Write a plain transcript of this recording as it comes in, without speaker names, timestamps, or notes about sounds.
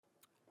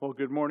Well,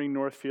 good morning,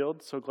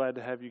 Northfield. So glad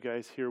to have you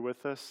guys here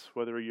with us,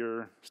 whether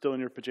you're still in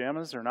your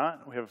pajamas or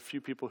not. We have a few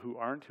people who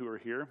aren't, who are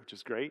here, which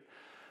is great.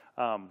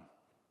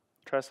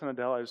 Tress and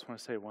Adele, I just want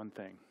to say one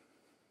thing,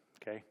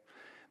 okay?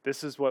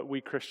 This is what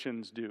we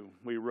Christians do.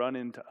 We run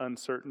into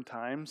uncertain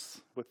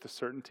times with the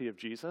certainty of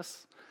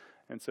Jesus.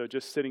 And so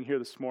just sitting here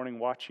this morning,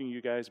 watching you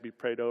guys be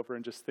prayed over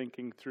and just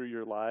thinking through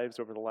your lives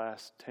over the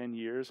last 10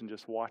 years and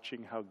just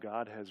watching how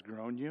God has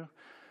grown you,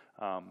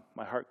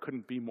 my heart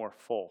couldn't be more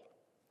full.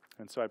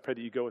 And so I pray that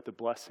you go with the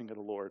blessing of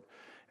the Lord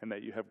and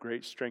that you have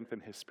great strength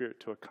in His Spirit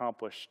to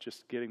accomplish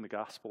just getting the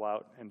gospel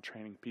out and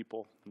training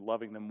people and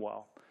loving them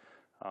well.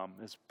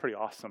 It's pretty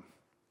awesome.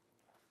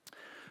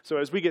 So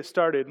as we get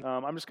started,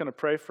 I'm just going to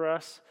pray for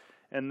us,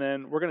 and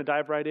then we're going to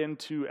dive right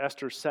into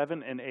Esther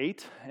 7 and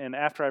 8. And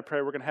after I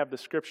pray, we're going to have the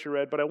scripture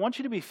read. But I want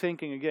you to be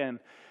thinking again,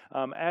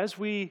 as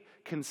we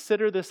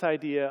consider this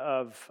idea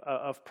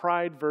of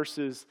pride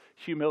versus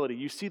humility,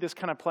 you see this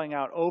kind of playing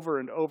out over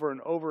and over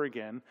and over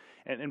again.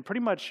 And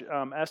pretty much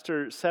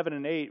Esther 7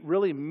 and 8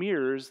 really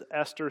mirrors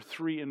Esther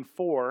 3 and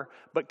 4,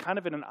 but kind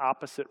of in an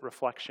opposite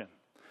reflection.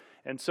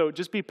 And so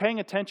just be paying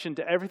attention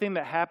to everything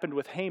that happened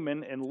with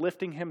Haman and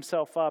lifting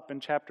himself up in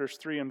chapters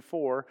 3 and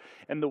 4,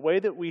 and the way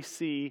that we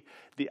see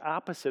the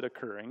opposite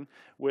occurring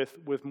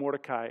with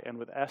Mordecai and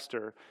with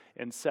Esther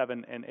in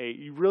 7 and 8.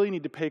 You really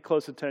need to pay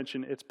close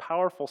attention. It's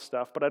powerful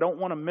stuff, but I don't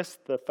want to miss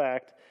the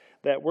fact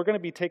that we're going to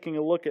be taking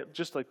a look at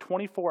just a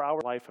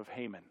 24-hour life of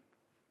Haman.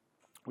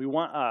 We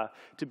want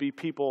to be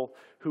people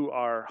who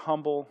are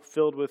humble,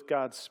 filled with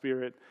God's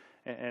Spirit,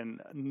 and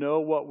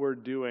know what we're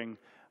doing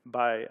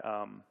by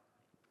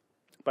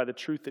the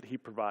truth that He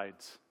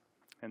provides.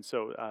 And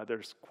so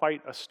there's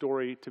quite a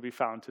story to be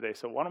found today.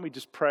 So why don't we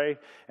just pray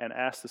and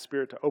ask the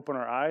Spirit to open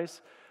our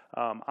eyes.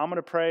 I'm going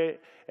to pray,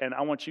 and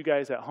I want you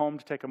guys at home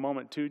to take a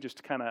moment too, just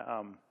to kind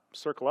of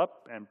circle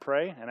up and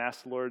pray and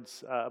ask the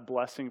Lord's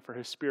blessing for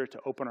His Spirit to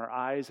open our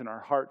eyes and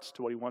our hearts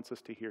to what He wants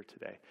us to hear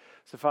today.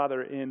 So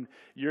Father, in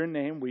Your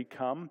name we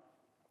come.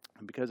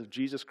 And because of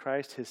Jesus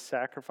Christ, His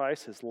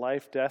sacrifice, His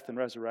life, death, and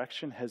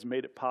resurrection has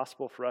made it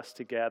possible for us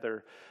to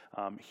gather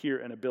here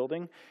in a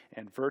building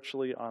and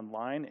virtually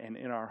online and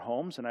in our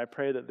homes. And I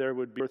pray that there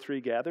would be 2 or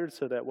 3 gathered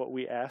so that what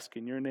we ask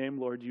in Your name,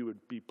 Lord, You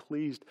would be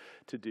pleased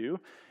to do.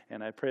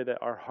 And I pray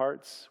that our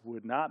hearts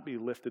would not be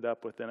lifted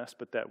up within us,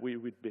 but that we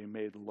would be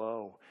made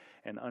low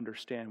and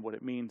understand what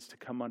it means to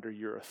come under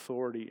Your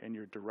authority and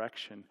Your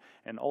direction,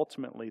 and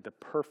ultimately the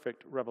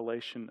perfect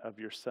revelation of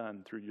Your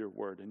Son through Your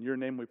word. In Your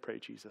name we pray,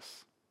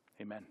 Jesus.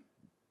 Amen.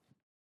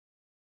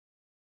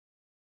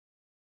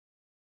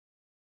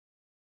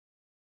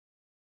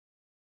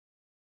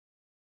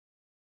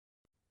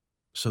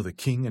 So the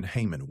king and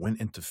Haman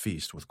went into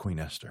feast with Queen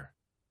Esther.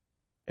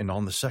 And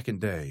on the second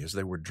day, as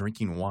they were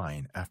drinking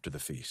wine after the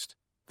feast,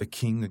 the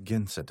king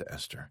again said to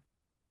Esther,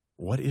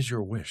 "What is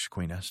your wish,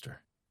 Queen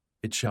Esther?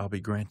 It shall be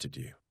granted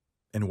you.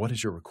 And what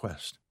is your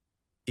request?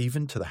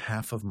 Even to the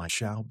half of my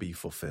shall be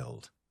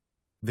fulfilled."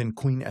 Then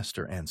Queen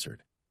Esther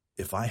answered,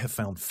 "If I have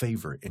found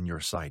favor in your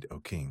sight, O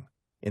king,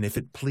 and if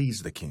it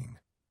please the king,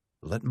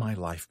 let my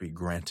life be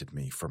granted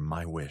me for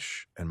my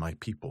wish and my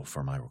people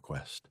for my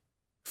request.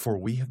 For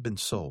we have been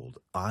sold,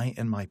 I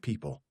and my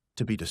people,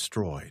 to be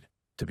destroyed,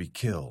 to be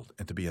killed,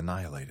 and to be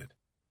annihilated.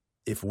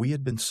 If we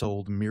had been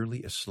sold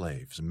merely as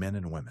slaves, men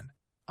and women,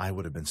 I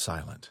would have been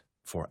silent,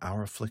 for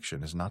our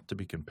affliction is not to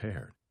be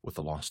compared with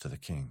the loss to the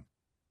king."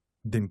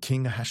 Then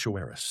King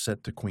Ahasuerus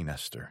said to Queen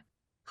Esther,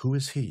 "Who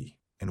is he,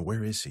 and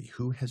where is he?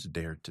 Who has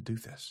dared to do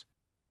this?"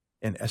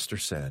 And Esther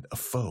said, "A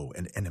foe,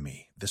 an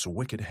enemy, this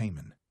wicked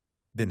Haman."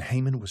 Then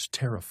Haman was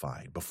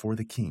terrified before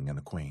the king and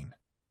the queen.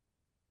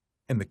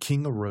 And the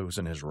king arose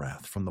in his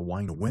wrath from the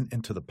wine, went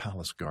into the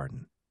palace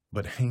garden.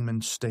 But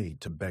Haman stayed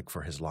to beg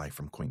for his life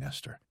from Queen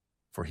Esther,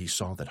 for he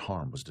saw that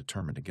harm was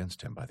determined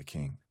against him by the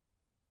king.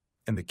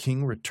 And the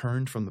king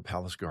returned from the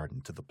palace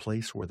garden to the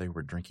place where they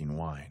were drinking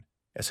wine,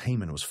 as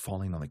Haman was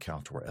falling on the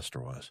couch where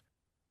Esther was.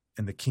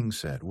 And the king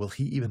said, "Will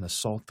he even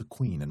assault the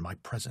queen in my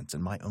presence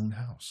in my own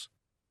house?"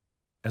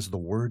 As the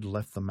word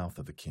left the mouth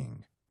of the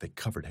king, they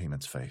covered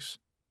Haman's face.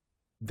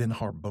 Then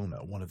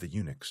Harbona, one of the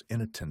eunuchs in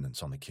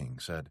attendance on the king,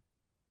 said,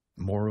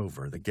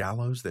 "Moreover, the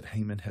gallows that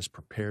Haman has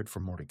prepared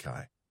for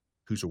Mordecai,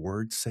 whose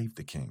word saved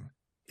the king,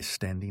 is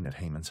standing at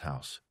Haman's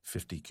house,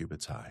 50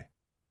 cubits high."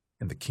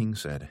 And the king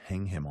said,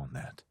 "Hang him on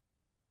that."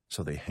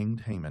 So they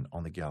hanged Haman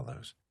on the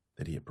gallows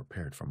that he had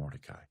prepared for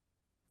Mordecai.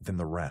 Then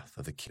the wrath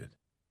of the king.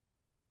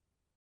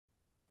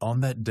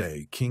 On that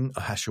day, King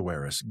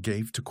Ahasuerus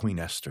gave to Queen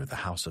Esther the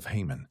house of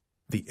Haman,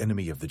 the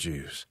enemy of the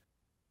Jews.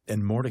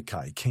 And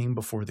Mordecai came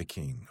before the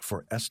king,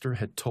 for Esther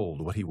had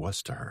told what he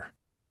was to her.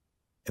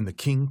 And the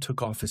king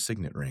took off his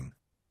signet ring,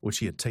 which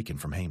he had taken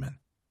from Haman,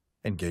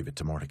 and gave it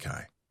to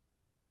Mordecai.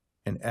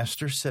 And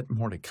Esther set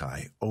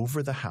Mordecai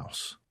over the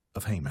house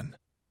of Haman.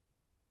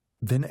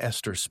 Then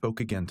Esther spoke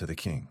again to the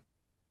king.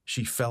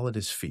 She fell at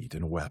his feet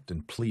and wept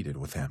and pleaded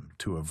with him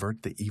to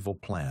avert the evil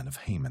plan of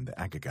Haman the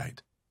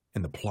Agagite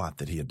and the plot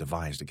that he had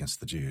devised against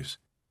the Jews.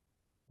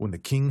 When the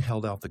king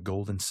held out the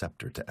golden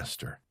scepter to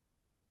Esther,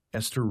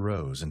 Esther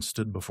rose and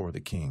stood before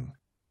the king,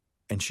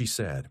 And she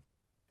said,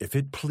 If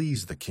it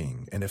please the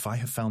king, and if I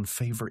have found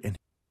favor in him,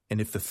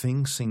 and if the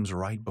thing seems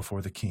right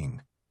before the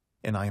king,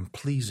 and I am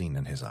pleasing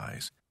in his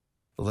eyes,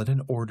 let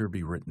an order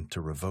be written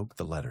to revoke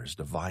the letters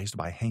devised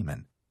by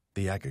Haman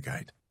the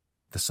Agagite,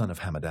 the son of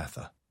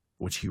Hammedatha,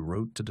 which he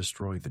wrote to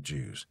destroy the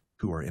Jews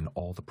who are in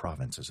all the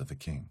provinces of the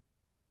king.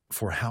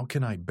 For how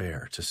can I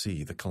bear to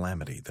see the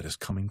calamity that is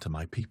coming to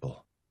my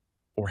people?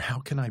 Or how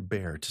can I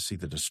bear to see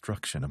the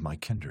destruction of my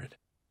kindred?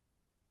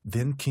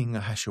 Then King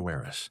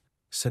Ahasuerus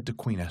said to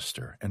Queen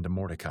Esther and to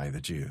Mordecai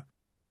the Jew,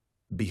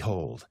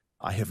 Behold,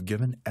 I have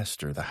given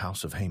Esther the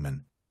house of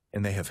Haman,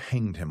 and they have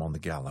hanged him on the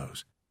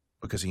gallows,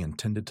 because he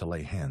intended to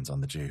lay hands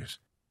on the Jews.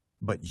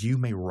 But you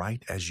may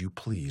write as you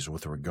please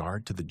with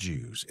regard to the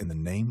Jews in the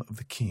name of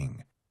the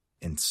king,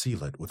 and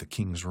seal it with the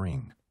king's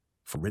ring.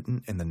 For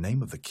written in the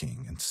name of the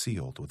king and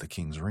sealed with the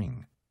king's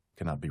ring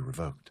cannot be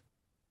revoked.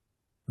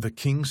 The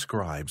king's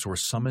scribes were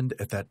summoned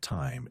at that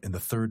time in the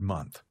 3rd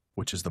month,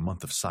 which is the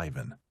month of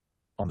Sivan,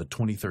 on the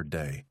 23rd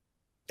day,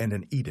 and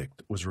an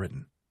edict was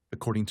written,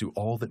 according to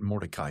all that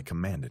Mordecai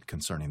commanded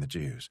concerning the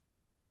Jews,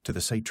 to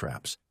the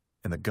satraps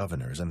and the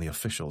governors and the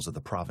officials of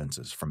the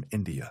provinces from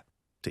India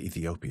to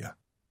Ethiopia,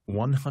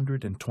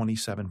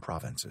 127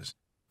 provinces,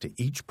 to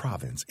each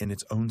province in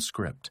its own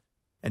script,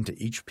 and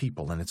to each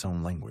people in its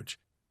own language,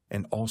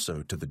 and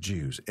also to the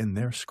Jews in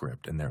their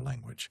script and their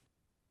language.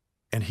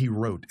 And he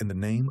wrote in the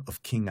name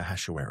of King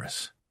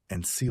Ahasuerus,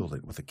 and sealed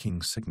it with the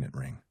king's signet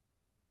ring.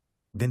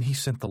 Then he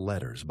sent the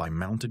letters by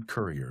mounted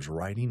couriers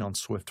riding on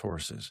swift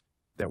horses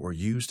that were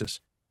used as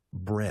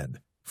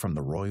bread from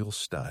the royal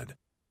stud,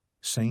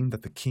 saying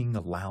that the king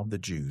allowed the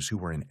Jews who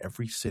were in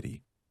every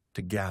city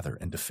to gather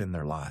and defend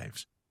their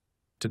lives,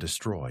 to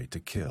destroy, to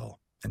kill,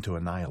 and to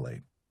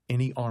annihilate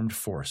any armed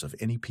force of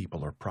any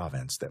people or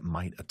province that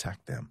might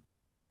attack them,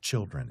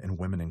 children and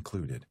women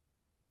included,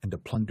 and to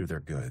plunder their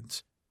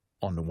goods,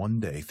 on one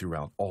day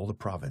throughout all the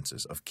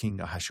provinces of King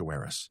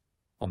Ahasuerus,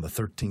 on the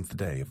 13th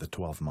day of the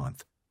 12th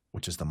month,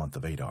 which is the month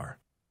of Adar.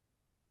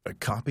 A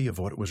copy of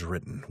what was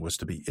written was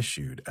to be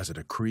issued as a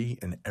decree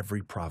in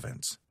every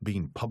province,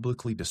 being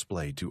publicly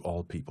displayed to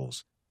all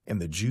peoples,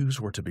 and the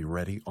Jews were to be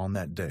ready on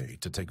that day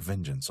to take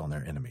vengeance on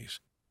their enemies.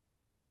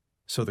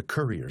 So the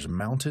couriers,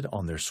 mounted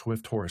on their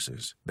swift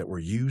horses that were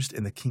used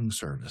in the king's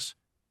service,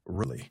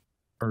 really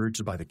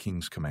urged by the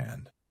king's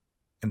command,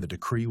 and the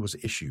decree was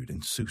issued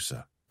in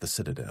Susa, the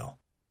citadel.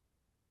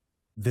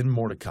 Then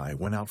Mordecai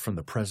went out from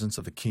the presence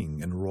of the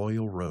king in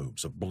royal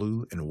robes of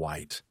blue and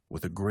white,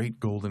 with a great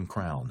golden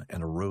crown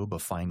and a robe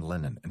of fine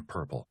linen and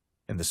purple,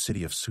 and the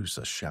city of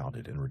Susa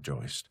shouted and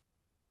rejoiced.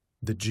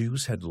 The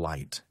Jews had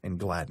light and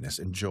gladness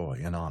and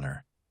joy and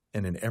honor,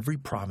 and in every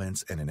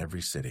province and in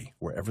every city,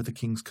 wherever the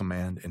king's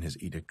command and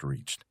his edict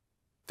reached,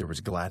 there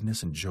was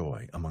gladness and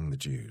joy among the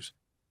Jews,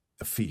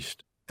 a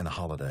feast and a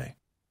holiday.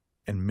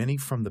 And many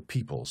from the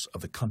peoples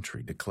of the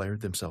country declared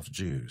themselves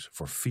Jews,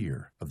 for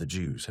fear of the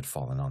Jews had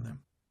fallen on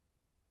them.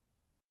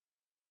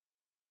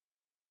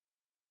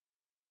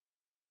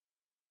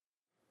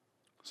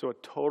 So a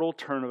total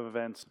turn of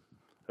events,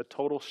 a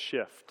total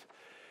shift.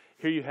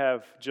 Here you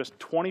have just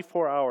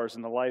 24 hours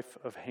in the life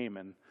of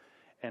Haman,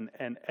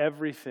 and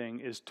everything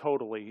is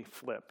totally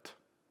flipped.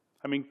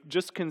 I mean,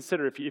 just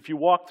consider, if you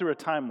walk through a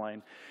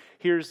timeline,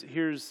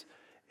 here's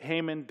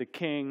Haman, the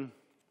king,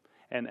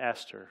 and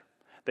Esther.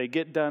 They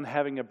get done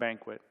having a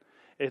banquet.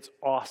 It's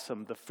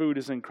awesome. The food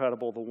is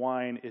incredible. The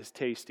wine is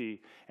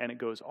tasty. And it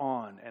goes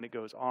on and it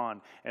goes on.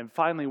 And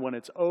finally, when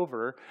it's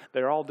over,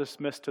 they're all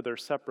dismissed to their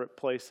separate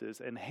places.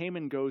 And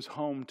Haman goes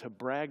home to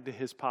brag to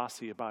his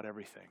posse about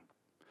everything.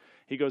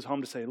 He goes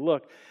home to say,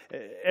 look,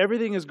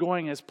 everything is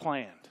going as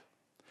planned.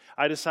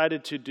 I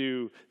decided to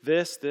do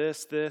this,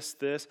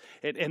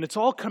 and it's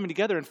all coming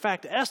together. In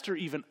fact, Esther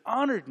even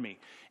honored me,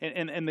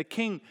 and the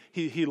king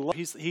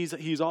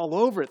he's all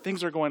over it.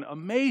 Things are going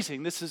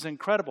amazing. This is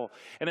incredible.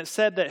 And it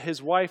said that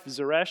his wife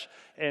Zeresh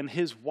and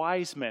his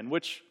wise men,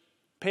 which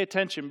pay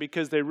attention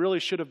because they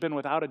really should have been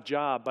without a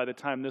job by the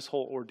time this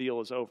whole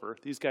ordeal is over.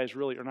 These guys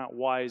really are not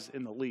wise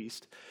in the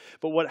least.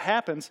 But what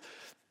happens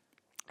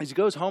is he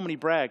goes home and he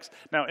brags.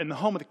 Now, in the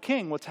home of the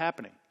king, what's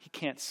happening? He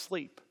can't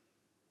sleep.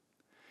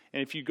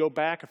 And if you go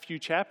back a few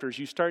chapters,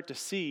 you start to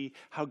see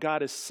how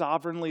God is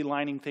sovereignly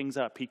lining things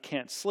up. He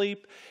can't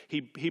sleep.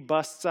 He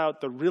busts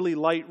out the really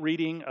light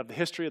reading of the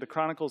history of the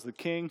Chronicles of the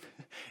King,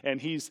 and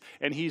he's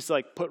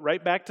like put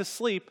right back to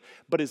sleep,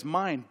 but his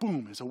mind,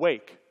 boom, is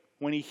awake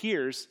when he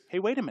hears, hey,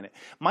 wait a minute,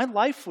 my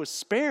life was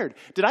spared.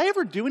 Did I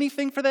ever do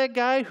anything for that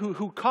guy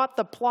who caught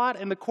the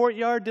plot in the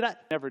courtyard?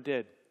 Never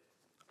did.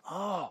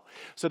 Oh,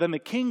 so then the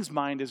king's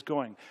mind is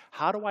going,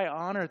 how do I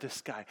honor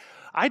this guy?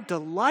 I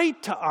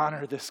delight to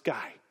honor this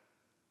guy.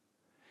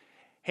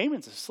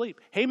 Haman's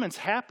asleep. Haman's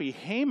happy.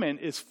 Haman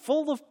is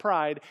full of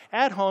pride.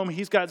 At home,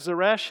 he's got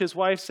Zeresh, his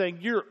wife, saying,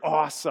 you're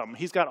awesome.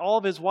 He's got all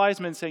of his wise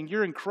men saying,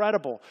 you're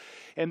incredible.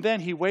 And then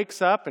he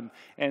wakes up and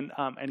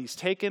he's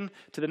taken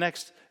to the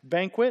next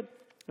banquet,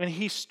 and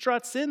he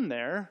struts in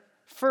there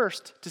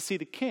first to see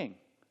the king.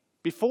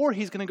 Before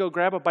he's going to go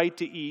grab a bite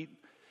to eat,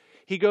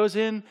 he goes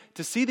in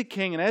to see the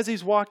king, and as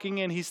he's walking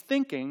in, he's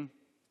thinking,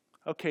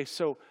 Okay,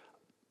 so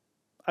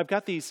I've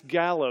got these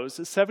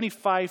gallows,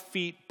 75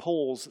 feet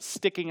poles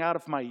sticking out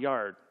of my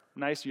yard.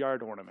 Nice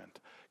yard ornament,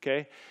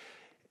 okay?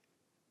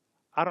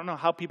 I don't know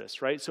how people do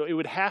this, right? So it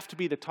would have to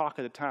be the talk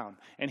of the town.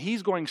 And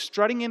he's going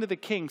strutting into the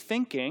king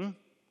thinking,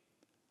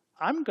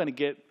 I'm going to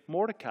get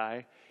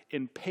Mordecai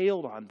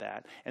impaled on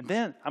that. And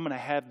then I'm going to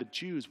have the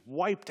Jews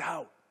wiped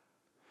out.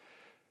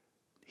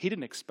 He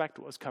didn't expect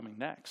what was coming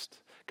next.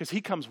 Because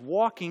he comes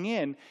walking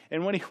in,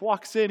 and when he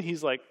walks in,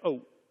 he's like,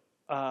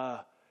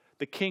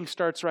 the king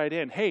starts right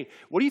in. Hey,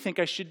 what do you think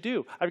I should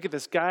do? I've got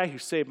this guy who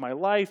saved my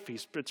life.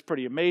 It's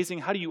pretty amazing.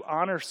 How do you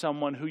honor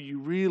someone who you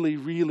really,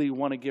 really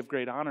want to give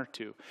great honor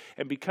to?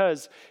 And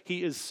because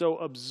he is so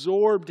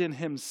absorbed in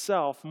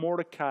himself,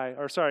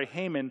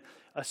 Haman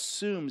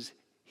assumes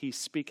he's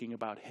speaking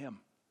about him.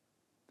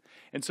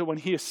 And so when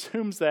he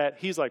assumes that,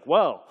 he's like,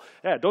 well,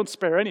 yeah, don't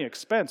spare any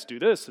expense. Do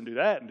this and do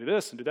that and do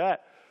this and do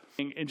that.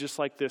 And just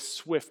like this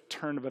swift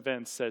turn of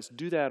events says,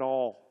 do that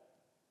all,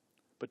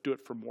 but do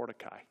it for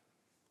Mordecai.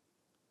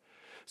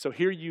 So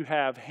here you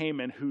have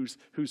Haman, who's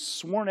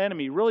sworn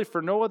enemy, really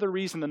for no other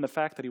reason than the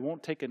fact that he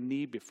won't take a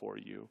knee before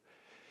you,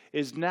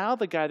 is now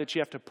the guy that you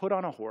have to put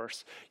on a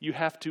horse. You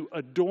have to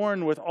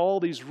adorn with all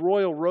these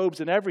royal robes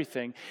and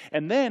everything.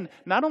 And then,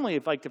 not only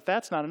if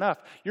that's not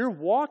enough, you're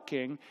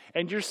walking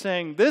and you're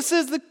saying, this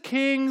is the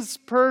king's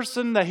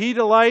person that he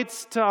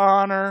delights to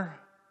honor.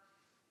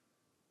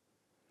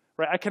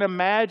 Right? I can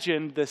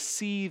imagine the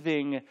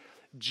seething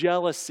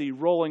jealousy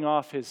rolling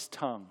off his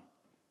tongue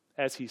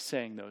as he's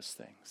saying those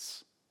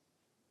things.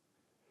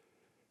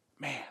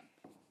 Man,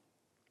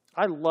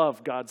 I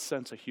love God's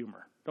sense of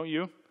humor, don't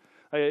you?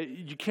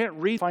 You can't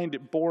find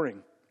it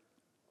boring.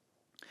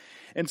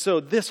 And so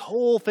this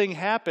whole thing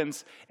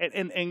happens,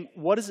 and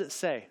what does it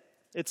say?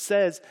 It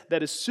says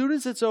that as soon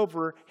as it's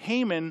over,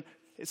 Haman,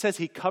 it says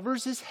he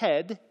covers his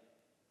head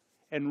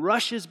and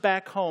rushes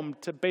back home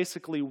to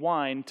basically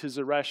whine to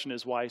Zeresh and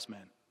his wise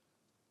men.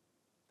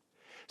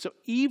 So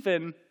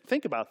even,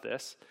 think about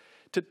this,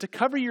 to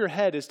cover your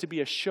head is to be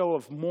a show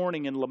of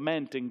mourning and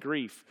lament and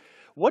grief.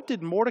 What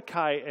did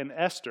Mordecai and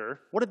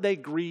Esther, what did they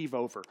grieve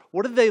over?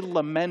 What did they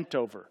lament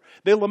over?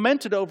 They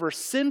lamented over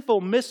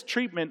sinful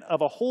mistreatment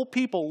of a whole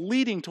people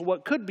leading to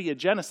what could be a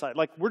genocide.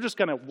 Like, we're just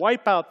going to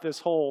wipe out this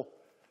whole,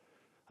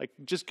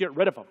 just get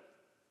rid of them.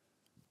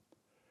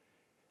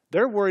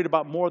 They're worried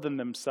about more than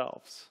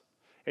themselves.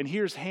 And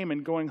here's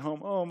Haman going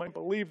home, oh, I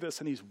believe this.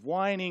 And he's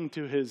whining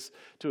to his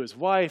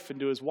wife and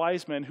to his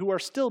wise men who are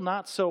still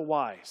not so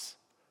wise.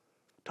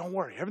 Don't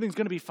worry, everything's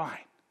going to be fine.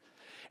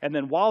 And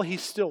then while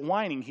he's still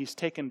whining, he's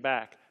taken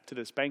back to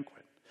this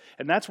banquet.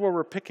 And that's where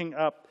we're picking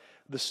up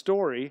the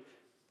story.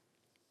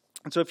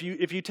 And so if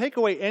you take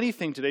away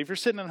anything today, if you're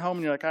sitting at home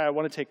and you're like, I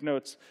want to take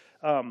notes,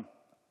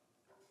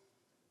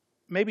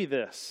 maybe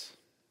this.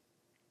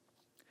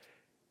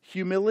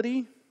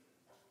 Humility,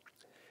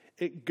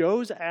 it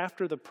goes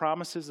after the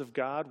promises of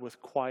God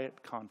with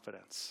quiet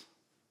confidence.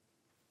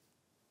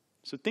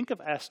 So think of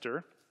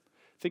Esther.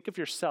 Think of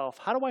yourself.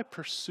 How do I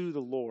pursue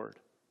the Lord?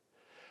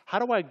 How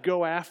do I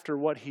go after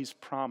what he's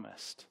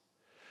promised?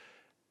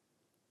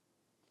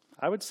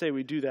 I would say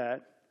we do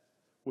that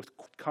with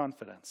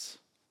confidence.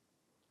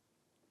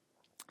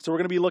 So we're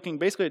going to be looking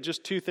basically at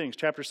just two things,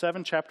 chapter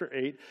 7, chapter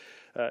 8.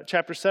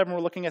 Chapter 7, we're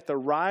looking at the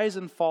rise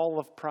and fall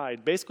of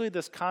pride. Basically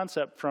this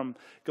concept from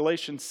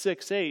Galatians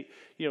 6:8,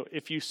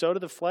 if you sow to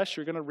the flesh,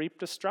 you're going to reap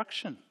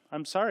destruction.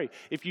 I'm sorry.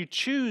 If you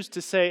choose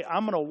to say,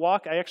 I'm going to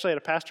walk, I actually had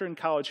a pastor in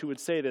college who would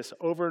say this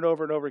over and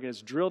over and over again.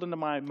 It's drilled into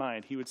my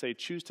mind. He would say,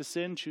 choose to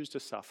sin, choose to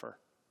suffer.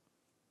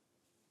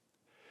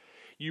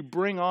 You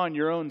bring on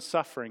your own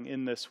suffering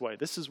in this way.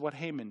 This is what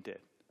Haman did.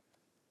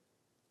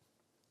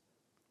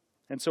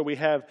 And so we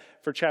have,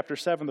 for chapter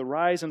 7, the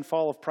rise and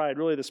fall of pride,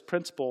 really this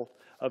principle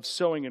of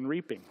sowing and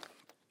reaping.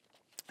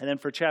 And then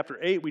for chapter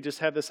 8, we just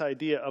have this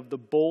idea of the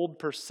bold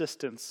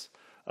persistence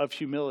of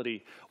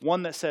humility.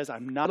 One that says,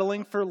 I'm not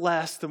settling for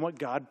less than what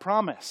God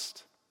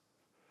promised.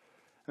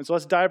 And so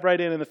let's dive right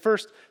in. In the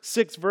first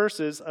 6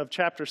 verses of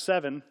chapter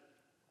 7,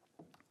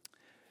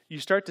 you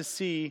start to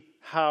see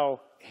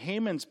how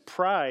Haman's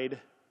pride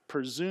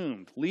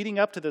presumed. Leading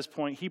up to this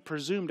point, he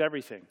presumed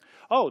everything.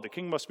 Oh, the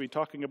king must be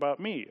talking about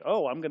me.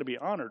 Oh, I'm going to be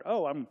honored.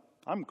 Oh,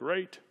 I'm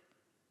great.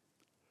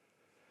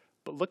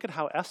 But look at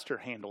how Esther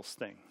handles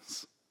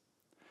things.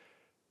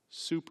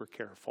 Super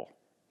careful.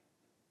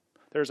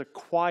 There's a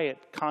quiet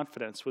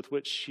confidence with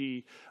which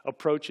she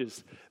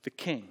approaches the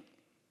king.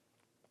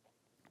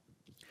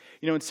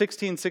 In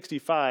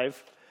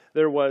 1665,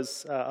 there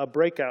was a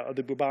breakout of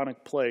the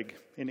bubonic plague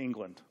in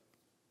England.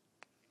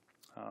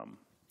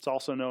 It's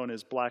also known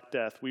as Black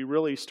Death. We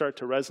really start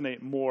to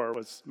resonate more. I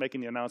was making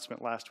the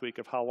announcement last week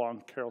of how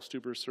long Carol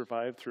Stuber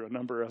survived through a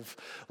number of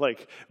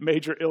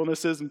major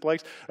illnesses and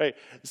plagues. Right.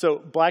 So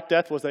Black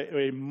Death was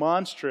a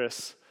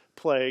monstrous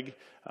plague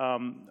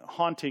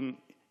haunting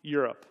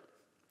Europe.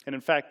 And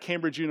in fact,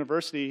 Cambridge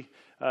University,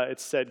 it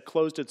said,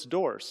 closed its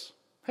doors.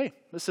 Hey,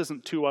 this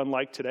isn't too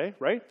unlike today,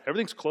 right?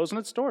 Everything's closing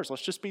its doors.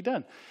 Let's just be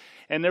done.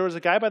 And there was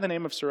a guy by the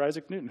name of Sir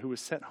Isaac Newton who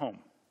was sent home.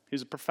 He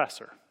was a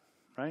professor.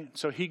 right?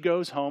 So he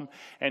goes home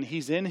and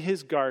he's in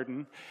his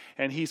garden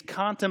and he's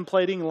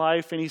contemplating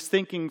life and he's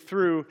thinking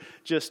through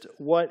just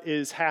what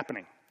is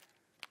happening.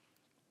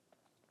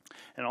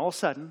 And all of a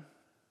sudden,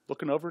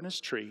 looking over in his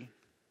tree,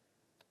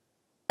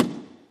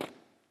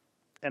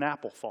 an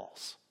apple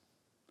falls.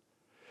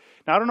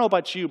 Now, I don't know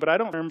about you, but I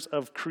don't, in terms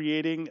of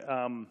creating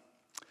a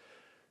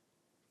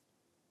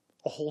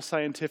whole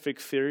scientific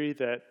theory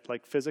that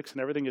like physics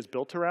and everything is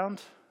built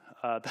around,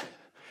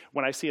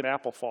 when I see an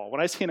apple fall.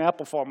 When I see an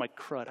apple fall, I'm like,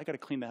 crud, I got to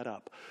clean that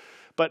up.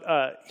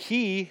 But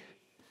he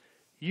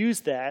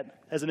used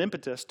that as an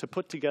impetus to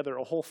put together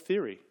a whole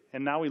theory.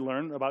 And now we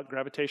learn about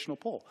gravitational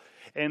pull.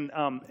 And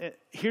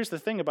here's the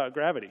thing about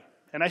gravity.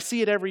 And I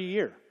see it every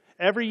year.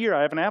 Every year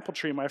I have an apple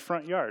tree in my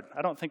front yard.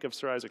 I don't think of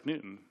Sir Isaac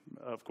Newton,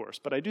 of course,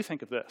 but I do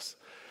think of this.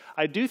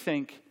 I do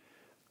think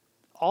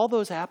all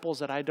those apples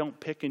that I don't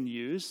pick and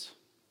use,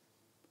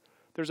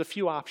 there's a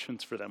few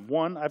options for them.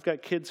 One, I've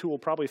got kids who will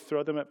probably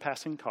throw them at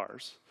passing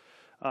cars.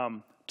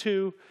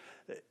 Two,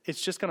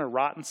 it's just going to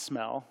rot and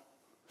smell.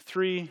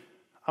 Three,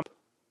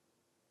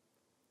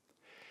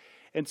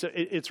 and so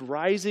it's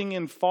rising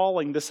and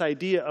falling, this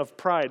idea of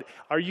pride.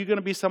 Are you going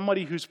to be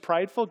somebody who's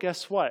prideful?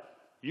 Guess what?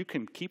 You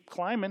can keep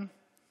climbing.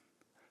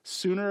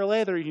 Sooner or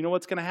later, you know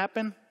what's going to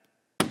happen?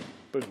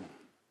 Boom.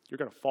 You're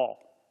going to fall.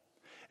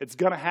 It's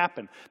going to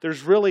happen.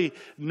 There's really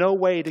no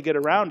way to get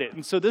around it.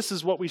 And so this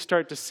is what we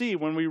start to see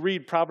when we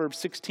read Proverbs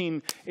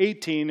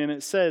 16:18, and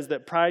it says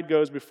that pride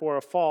goes before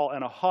a fall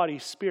and a haughty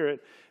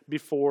spirit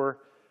before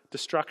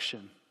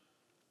destruction.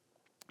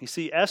 You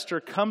see, Esther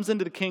comes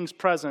into the king's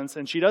presence,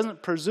 and she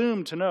doesn't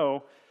presume to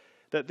know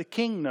that the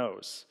king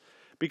knows.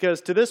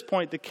 Because to this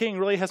point, the king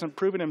really hasn't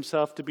proven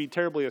himself to be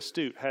terribly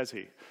astute, has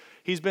he?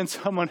 He's been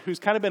someone who's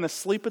kind of been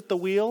asleep at the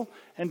wheel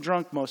and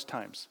drunk most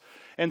times.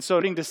 And so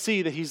to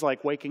see that he's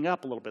like waking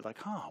up a little bit, like,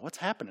 what's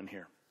happening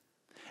here?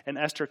 And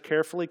Esther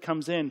carefully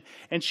comes in,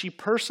 and she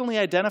personally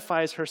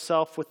identifies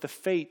herself with the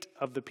fate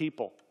of the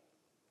people.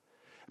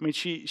 I mean,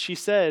 she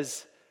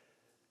says,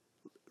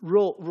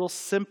 real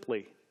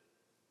simply,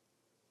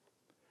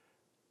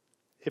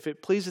 if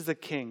it pleases the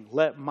king,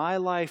 let my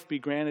life be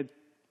granted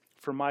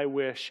for my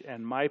wish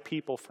and my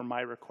people for my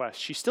request.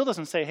 She still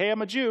doesn't say, hey,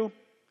 I'm a Jew.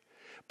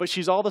 But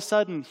she's all of a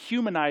sudden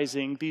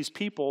humanizing these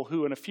people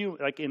who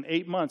in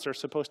 8 months are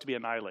supposed to be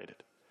annihilated.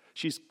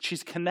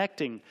 She's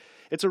connecting.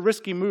 It's a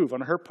risky move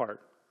on her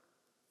part.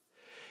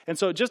 And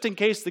so just in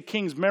case the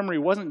king's memory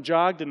wasn't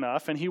jogged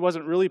enough and he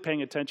wasn't really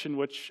paying attention,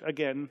 which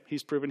again,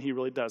 he's proven he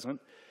really doesn't,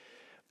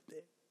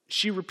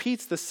 she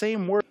repeats the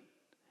same word.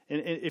 And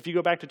if you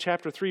go back to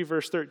chapter 3,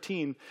 verse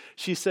 13,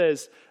 she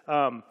says,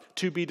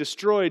 to be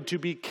destroyed, to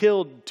be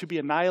killed, to be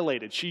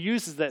annihilated. She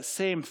uses that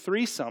same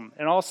threesome,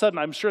 and all of a sudden,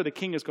 I'm sure the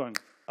king is going,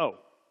 oh,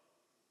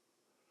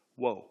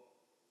 whoa.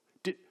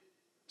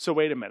 So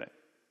wait a minute.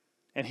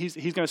 And he's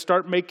going to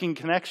start making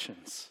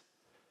connections.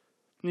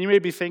 And you may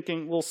be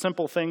thinking, well,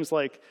 simple things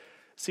like,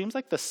 seems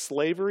like the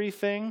slavery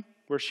thing,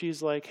 where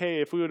she's like,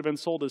 hey, if we would have been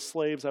sold as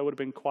slaves, I would have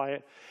been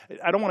quiet.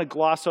 I don't want to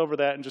gloss over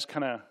that and just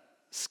kind of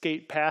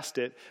skate past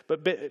it,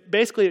 but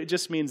basically it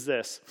just means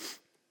this.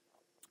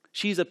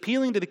 She's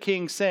appealing to the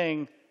king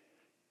saying,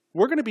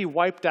 we're going to be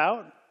wiped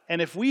out,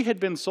 and if we had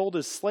been sold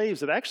as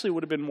slaves, it actually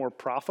would have been more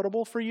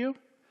profitable for you.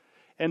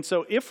 And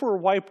so if we're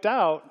wiped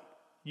out,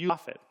 you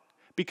profit.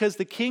 Because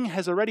the king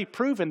has already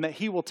proven that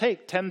he will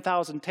take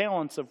 10,000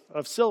 talents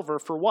of silver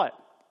for what?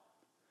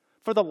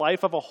 For the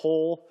life of a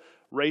whole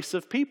race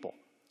of people.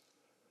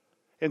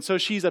 And so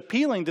she's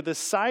appealing to this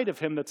side of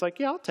him that's like,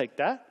 yeah, I'll take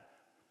that.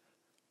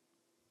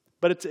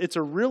 But it's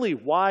a really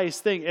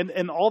wise thing.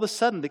 And all of a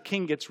sudden, the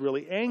king gets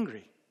really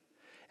angry.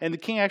 And the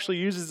king actually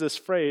uses this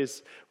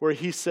phrase where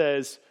he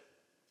says,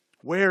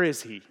 where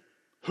is he?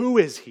 Who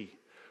is he?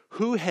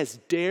 Who has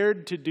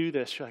dared to do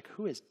this? You're like,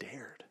 who has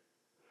dared?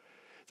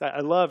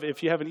 I love,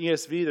 if you have an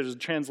ESV, there's a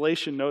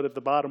translation note at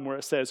the bottom where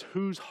it says,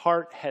 whose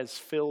heart has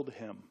filled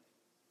him?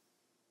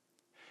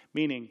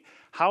 Meaning,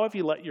 how have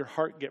you let your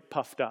heart get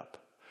puffed up?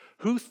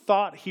 Who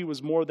thought he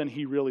was more than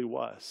he really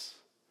was?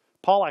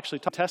 Paul actually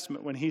talks in the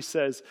Testament when he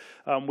says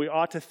we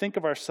ought to think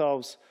of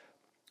ourselves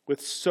with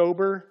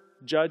sober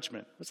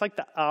judgment. It's like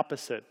the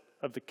opposite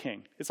of the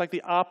king. It's like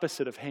the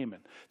opposite of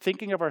Haman.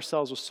 Thinking of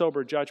ourselves with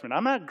sober judgment.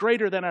 I'm not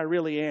greater than I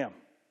really am.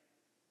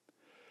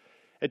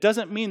 It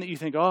doesn't mean that you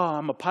think, oh,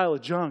 I'm a pile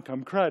of junk,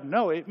 I'm crud.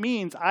 No, it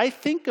means I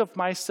think of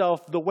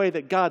myself the way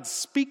that God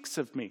speaks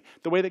of me,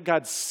 the way that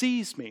God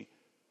sees me.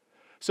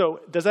 So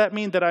does that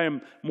mean that I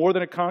am more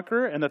than a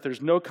conqueror and that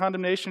there's no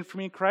condemnation for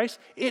me in Christ?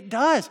 It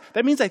does.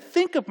 That means I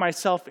think of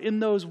myself in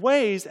those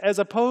ways as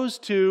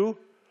opposed to,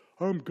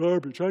 I'm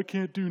garbage, I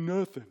can't do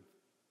nothing.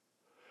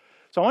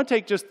 So I want to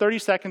take just 30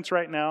 seconds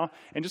right now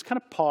and just kind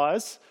of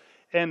pause.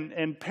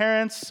 And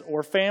parents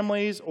or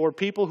families or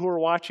people who are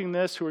watching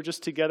this, who are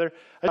just together,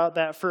 about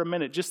that for a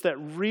minute. Just that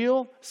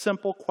real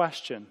simple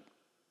question.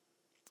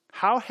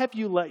 How have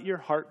you let your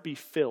heart be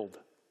filled?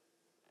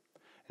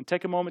 And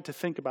take a moment to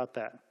think about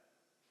that.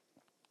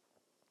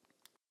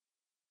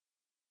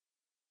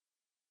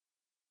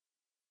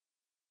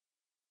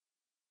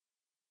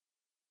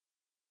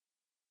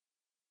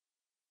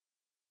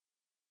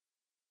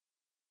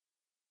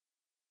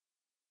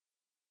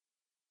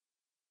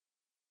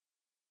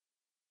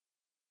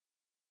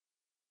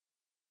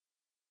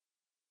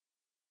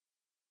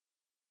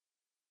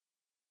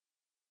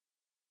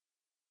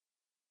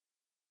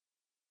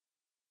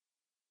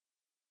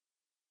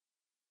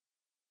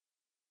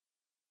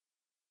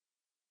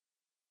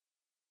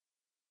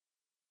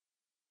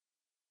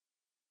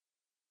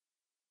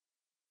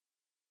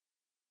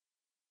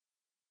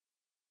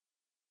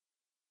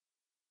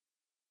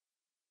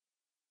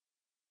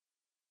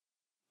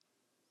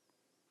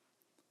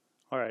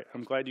 All right,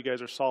 I'm glad you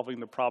guys are solving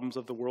the problems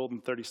of the world in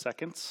 30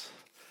 seconds.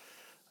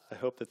 I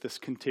hope that this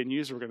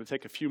continues. We're going to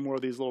take a few more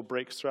of these little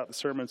breaks throughout the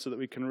sermon so that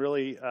we can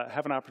really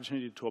have an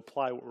opportunity to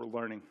apply what we're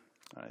learning.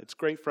 It's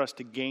great for us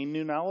to gain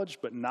new knowledge,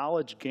 but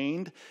knowledge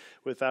gained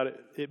without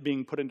it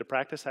being put into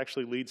practice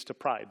actually leads to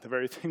pride, the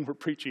very thing we're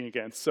preaching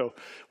against. So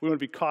we want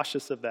to be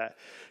cautious of that.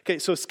 Okay,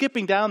 so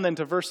skipping down then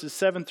to verses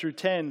 7 through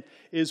 10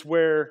 is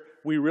where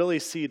we really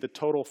see the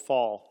total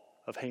fall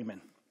of Haman.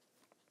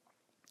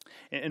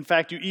 In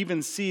fact, you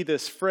even see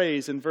this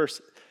phrase in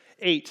verse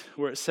 8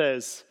 where it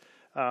says,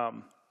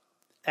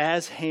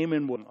 as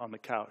Haman was on the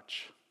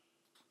couch.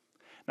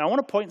 Now I want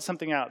to point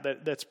something out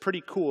that's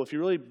pretty cool if you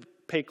really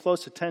pay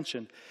close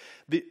attention.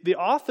 The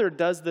author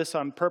does this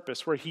on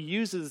purpose where he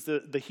uses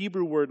the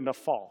Hebrew word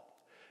naphal.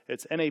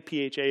 It's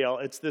N-A-P-H-A-L.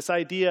 It's this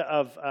idea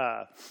of,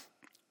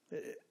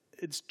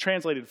 it's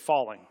translated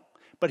falling.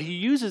 But he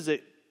uses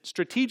it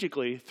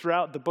strategically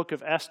throughout the book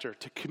of Esther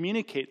to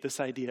communicate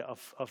this idea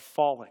of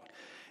falling.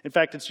 In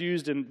fact, it's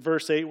used in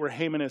verse 8 where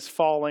Haman is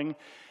falling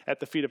at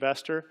the feet of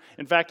Esther.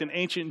 In fact, in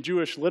ancient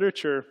Jewish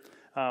literature,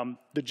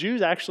 the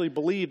Jews actually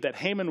believed that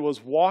Haman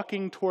was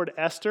walking toward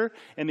Esther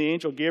and the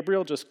angel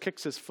Gabriel just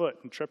kicks his foot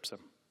and trips him.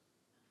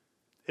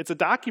 It's a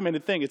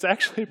documented thing. It's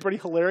actually pretty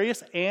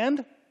hilarious,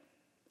 and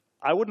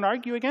I wouldn't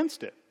argue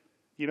against it,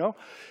 you know?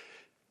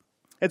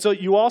 And so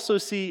you also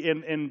see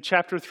in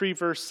chapter 3,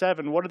 verse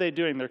 7, what are they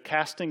doing? They're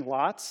casting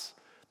lots.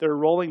 They're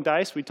rolling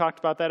dice. We talked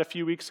about that a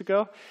few weeks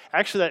ago.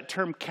 Actually, that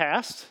term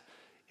cast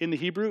in the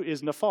Hebrew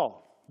is naphal,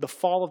 the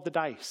fall of the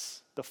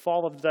dice, the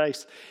fall of the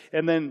dice.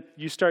 And then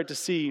you start to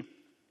see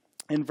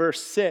in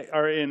verse 6,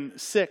 or in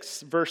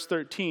 6, verse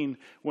 13,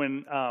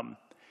 when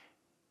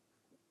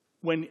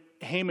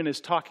Haman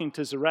is talking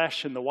to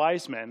Zeresh and the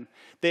wise men,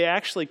 they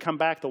actually come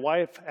back. The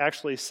wife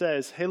actually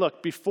says, hey,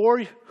 look,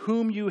 before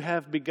whom you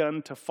have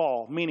begun to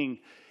fall, meaning,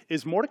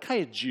 is Mordecai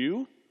a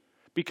Jew?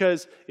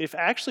 Because if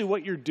actually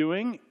what you're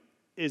doing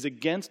is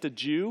against a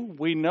Jew,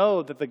 we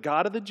know that the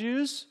God of the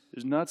Jews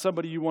is not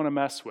somebody you want to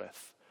mess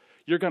with.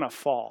 You're going to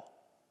fall.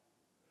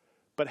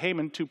 But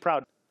Haman, too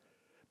proud.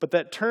 But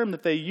that term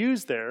that they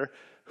use there,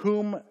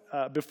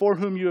 before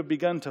whom you have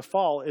begun to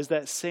fall, is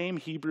that same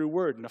Hebrew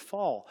word,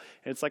 naphal.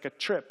 And it's like a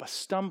trip, a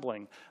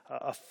stumbling,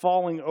 a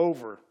falling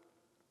over.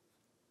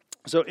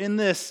 So in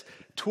this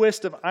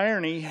twist of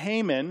irony,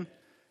 Haman,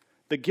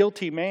 the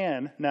guilty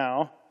man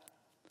now,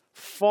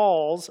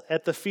 falls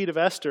at the feet of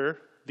Esther,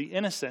 the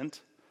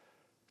innocent,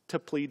 to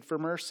plead for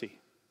mercy.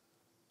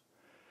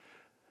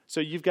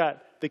 So you've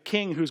got the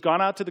king who's gone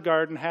out to the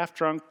garden, half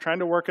drunk, trying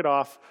to work it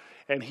off,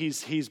 and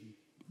he's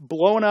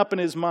blown up in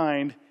his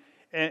mind,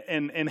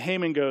 and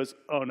Haman goes,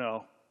 oh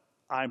no,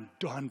 I'm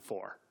done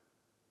for.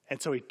 And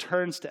so he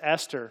turns to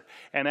Esther,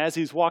 and as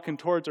he's walking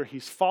towards her,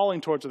 he's falling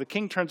towards her. The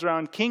king turns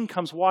around, king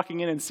comes walking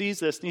in and sees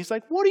this, and he's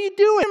like, what are you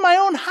doing in my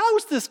own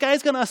house? This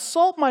guy's going to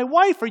assault my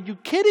wife. Are you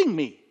kidding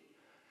me?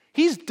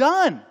 He's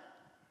done.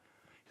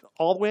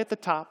 All the way at the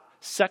top,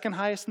 second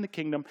highest in the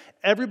kingdom.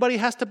 Everybody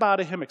has to bow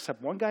to him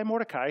except one guy,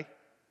 Mordecai.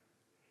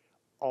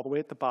 All the way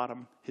at the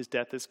bottom, his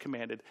death is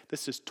commanded.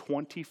 This is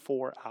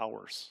 24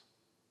 hours.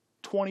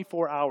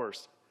 24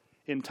 hours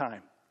in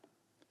time.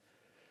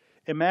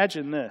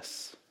 Imagine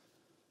this.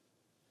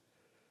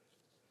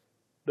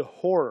 The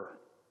horror.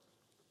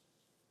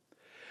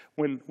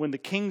 When the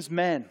king's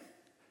men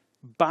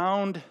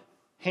bound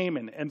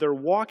Haman and they're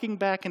walking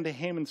back into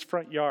Haman's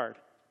front yard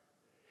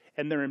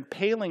and they're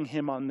impaling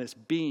him on this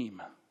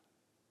beam.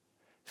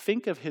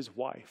 Think of his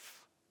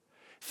wife.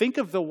 Think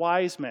of the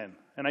wise men,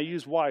 and I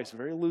use wise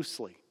very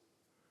loosely.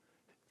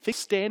 Think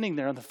standing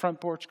there on the front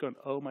porch going,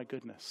 oh my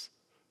goodness.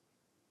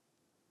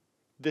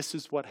 This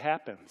is what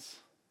happens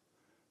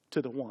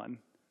to the one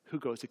who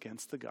goes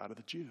against the God of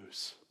the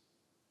Jews.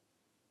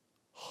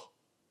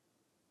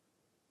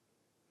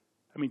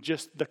 I mean,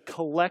 just the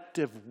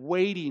collective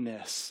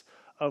weightiness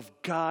of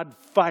God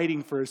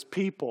fighting for his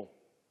people.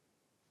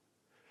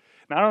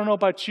 Now, I don't know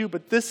about you,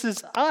 but this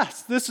is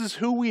us. This is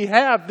who we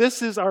have.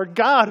 This is our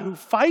God who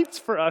fights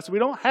for us. We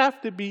don't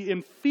have to be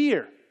in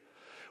fear.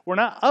 We're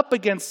not up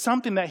against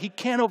something that he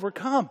can't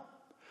overcome.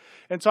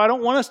 And so I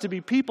don't want us to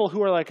be people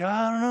who are like,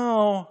 I don't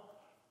know.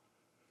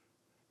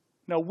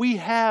 No, we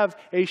have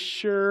a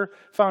sure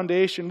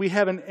foundation. We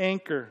have an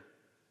anchor.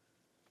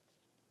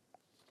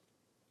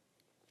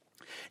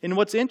 And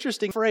what's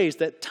interesting phrase,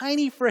 that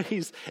tiny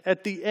phrase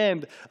at the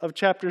end of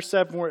chapter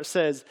 7 where it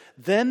says,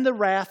 then the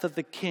wrath of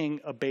the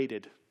king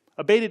abated.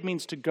 Abated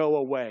means to go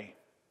away.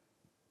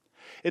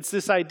 It's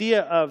this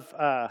idea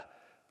of,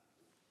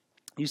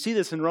 you see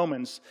this in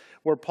Romans,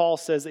 where Paul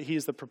says that he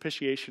is the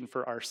propitiation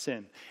for our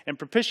sin. And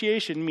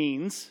propitiation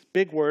means,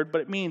 big word,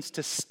 but it means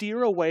to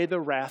steer away the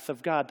wrath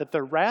of God. That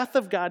the wrath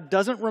of God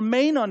doesn't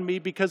remain on me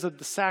because of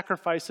the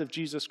sacrifice of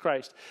Jesus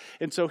Christ.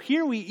 And so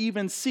here we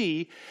even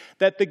see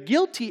that the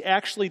guilty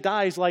actually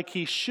dies like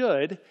he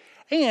should,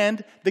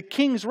 and the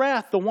king's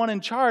wrath, the one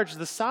in charge,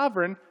 the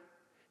sovereign,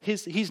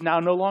 he's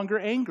now no longer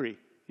angry.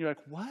 You're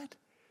like, what?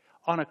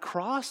 On a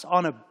cross?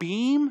 On a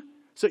beam?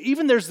 So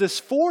even there's this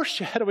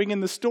foreshadowing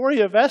in the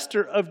story of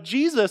Esther of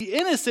Jesus, the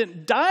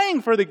innocent,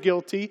 dying for the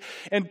guilty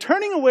and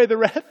turning away the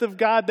wrath of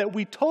God that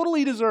we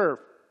totally deserve.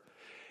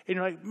 And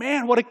you're like,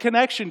 man, what a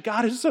connection.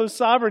 God is so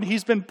sovereign.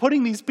 He's been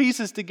putting these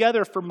pieces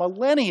together for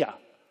millennia.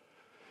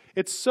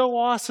 It's so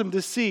awesome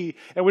to see.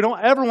 And we don't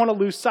ever want to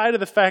lose sight of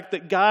the fact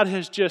that God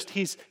has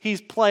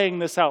he's playing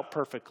this out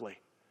perfectly.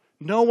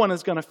 No one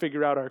is going to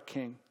figure out our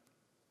king.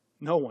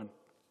 No one.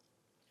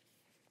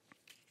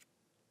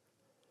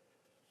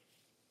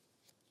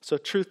 So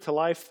truth to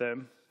life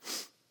then.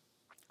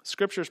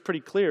 Scripture is pretty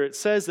clear. It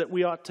says that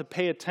we ought to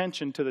pay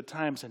attention to the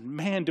times. And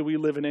man, do we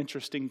live in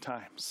interesting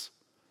times.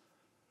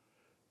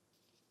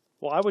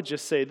 Well, I would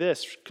just say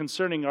this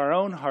concerning our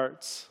own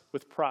hearts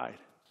with pride.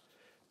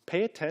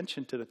 Pay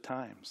attention to the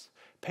times.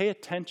 Pay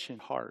attention,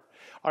 heart.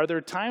 Are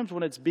there times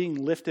when it's being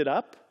lifted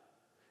up?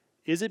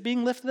 Is it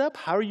being lifted up?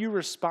 How are you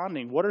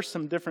responding? What are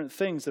some different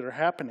things that are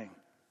happening?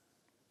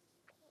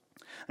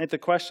 I think the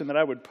question that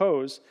I would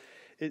pose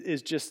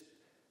is just,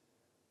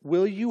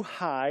 will you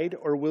hide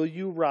or will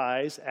you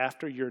rise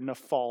after your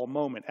nafal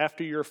moment,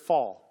 after your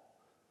fall?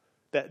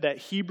 That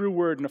Hebrew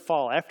word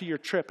nafal, after your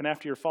trip and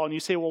after your fall. And you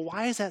say, well,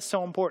 why is that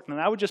so important?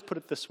 And I would just put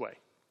it this way.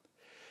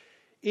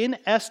 In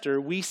Esther,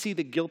 we see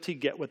the guilty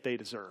get what they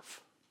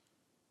deserve.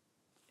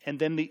 And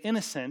then the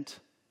innocent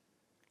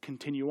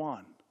continue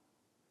on,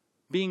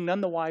 being none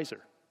the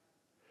wiser.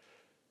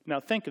 Now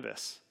think of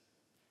this.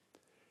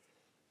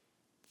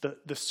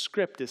 The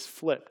script is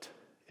flipped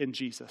in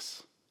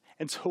Jesus.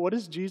 And so what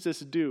does Jesus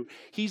do?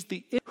 He's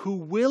the who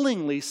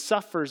willingly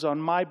suffers on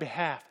my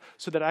behalf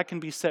so that I can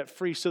be set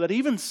free, so that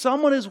even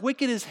someone as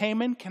wicked as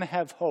Haman can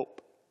have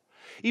hope.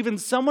 Even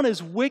someone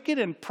as wicked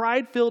and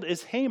pride-filled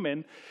as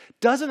Haman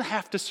doesn't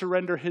have to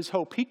surrender his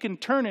hope. He can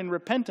turn in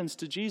repentance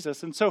to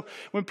Jesus. And so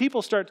when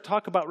people start to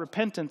talk about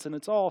repentance and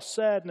it's all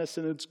sadness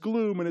and it's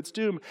gloom and it's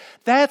doom,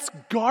 that's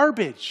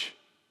garbage.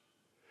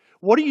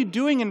 What are you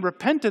doing in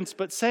repentance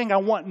but saying, I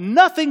want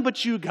nothing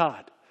but you,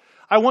 God?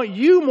 I want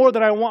you more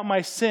than I want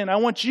my sin. I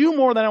want you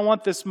more than I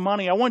want this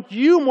money. I want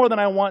you more than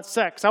I want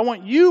sex. I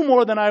want you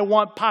more than I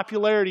want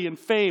popularity and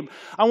fame.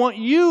 I want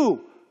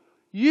you.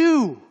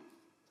 You.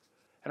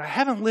 And I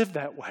haven't lived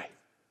that way.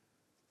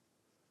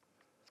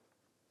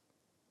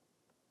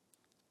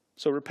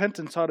 So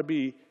repentance ought to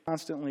be a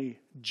constantly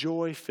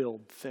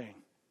joy-filled thing.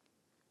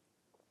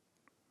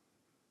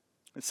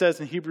 It says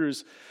in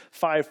Hebrews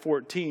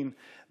 5:14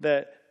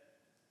 that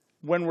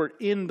when we're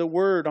in the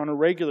Word on a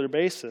regular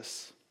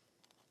basis,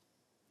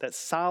 that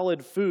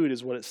solid food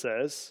is what it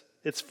says.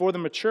 It's for the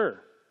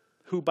mature,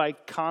 who by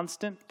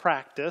constant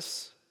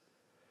practice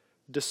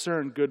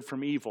discern good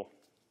from evil.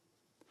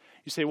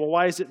 You say, well,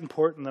 why is it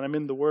important that I'm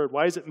in the Word?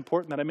 Why is it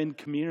important that I'm in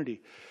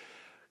community?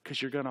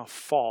 Because you're going to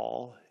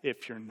fall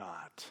if you're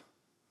not.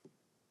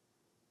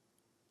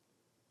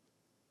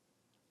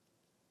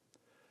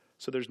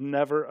 So there's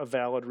never a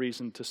valid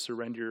reason to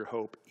surrender your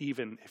hope,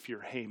 even if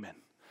you're Haman,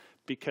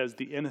 because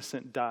the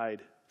innocent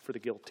died for the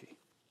guilty.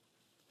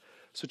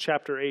 So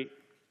chapter 8.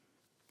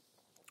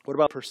 What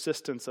about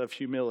persistence of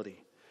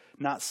humility?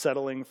 Not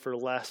settling for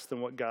less than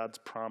what God's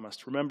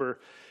promised. Remember,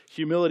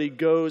 humility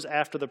goes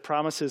after the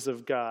promises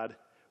of God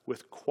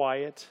with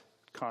quiet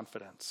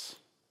confidence.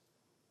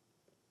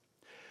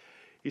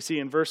 You see,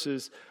 in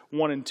verses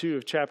 1 and 2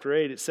 of chapter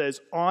 8, it says,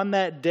 on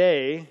that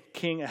day,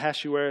 King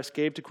Ahasuerus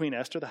gave to Queen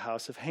Esther the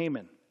house of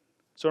Haman.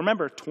 So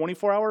remember,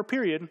 24-hour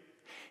period.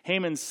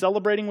 Haman's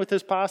celebrating with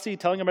his posse,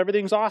 telling him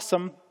everything's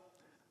awesome.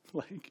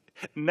 Like,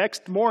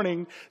 next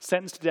morning,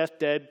 sentenced to death,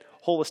 dead,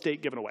 whole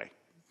estate given away.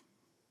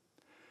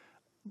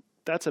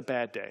 That's a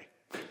bad day.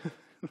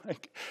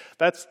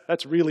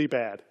 That's really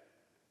bad.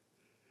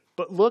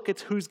 But look,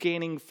 it's who's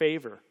gaining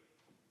favor.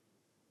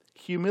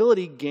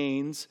 Humility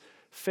gains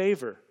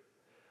favor.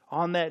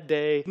 On that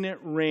day, signet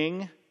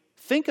ring.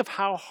 Think of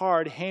how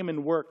hard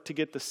Haman worked to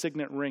get the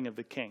signet ring of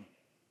the king.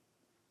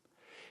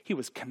 He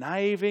was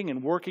conniving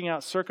and working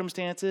out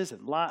circumstances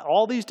and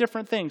all these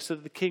different things so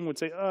that the king would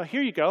say, oh,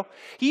 here you go.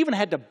 He even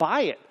had to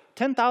buy it,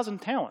 10,000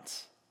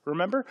 talents.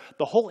 Remember?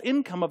 The whole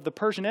income of the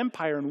Persian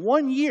Empire in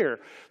 1 year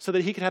so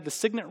that he could have the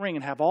signet ring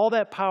and have all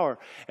that power.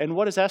 And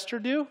what does Esther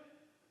do?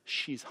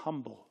 She's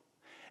humble.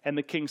 And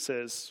the king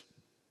says,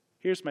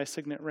 here's my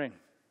signet ring.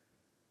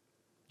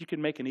 You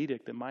can make an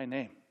edict in my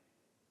name,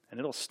 and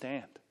it'll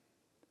stand.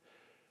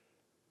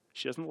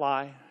 She doesn't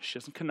lie. She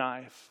doesn't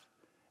connive.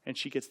 And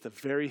she gets the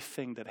very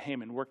thing that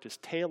Haman worked his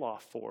tail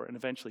off for and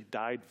eventually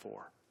died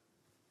for.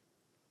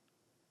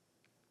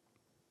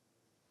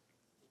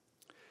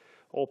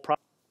 Old problem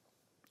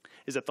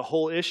is that the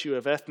whole issue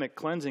of ethnic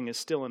cleansing is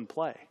still in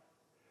play.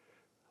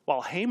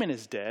 While Haman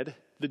is dead,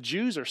 the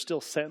Jews are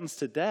still sentenced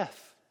to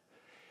death.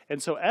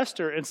 And so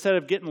Esther, instead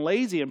of getting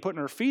lazy and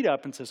putting her feet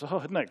up and says, oh,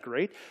 isn't that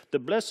great? The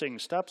blessing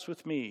stops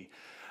with me.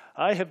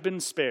 I have been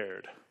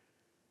spared.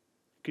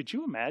 Could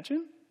you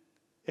imagine?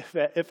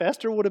 If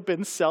Esther would have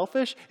been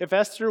selfish, if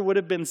Esther would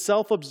have been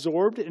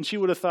self-absorbed and she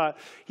would have thought,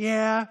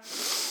 yeah,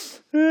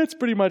 that's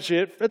pretty much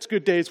it. That's a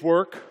good day's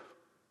work.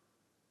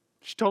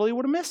 She totally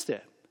would have missed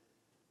it.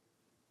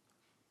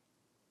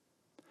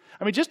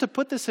 I mean, just to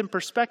put this in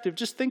perspective,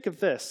 just think of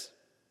this.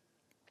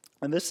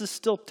 And this is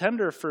still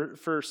tender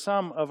for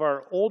some of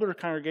our older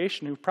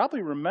congregation who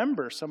probably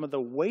remember some of the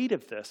weight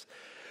of this.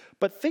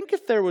 But think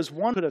if there was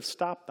one who could have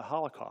stopped the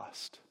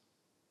Holocaust.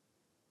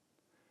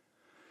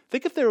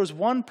 Think if there was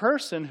one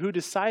person who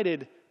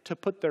decided to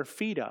put their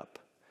feet up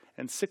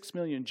and 6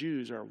 million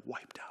Jews are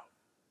wiped out.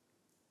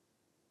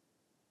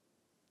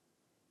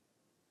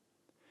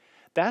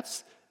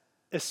 That's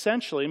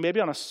essentially, maybe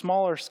on a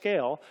smaller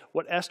scale,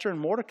 what Esther and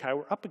Mordecai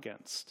were up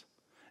against.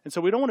 And so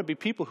we don't want to be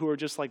people who are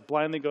just like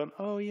blindly going,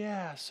 oh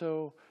yeah,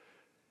 so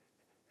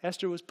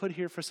Esther was put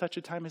here for such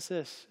a time as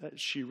this.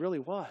 She really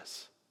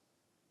was.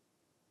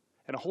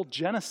 And a whole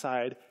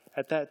genocide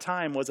at that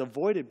time was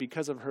avoided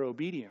because of her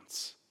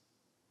obedience.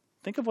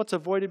 Think of what's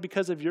avoided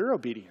because of your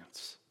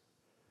obedience.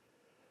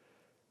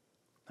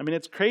 I mean,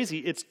 it's crazy.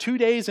 It's 2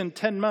 days and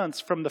 10 months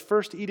from the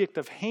first edict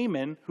of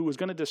Haman, who was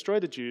going to destroy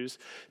the Jews,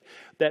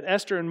 that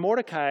Esther and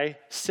Mordecai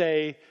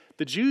say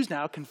the Jews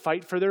now can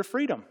fight for their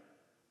freedom.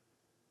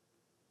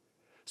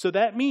 So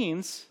that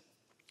means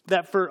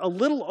that for a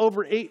little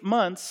over 8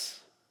 months,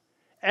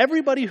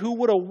 everybody who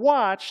would have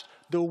watched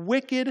the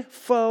wicked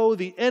foe,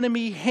 the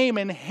enemy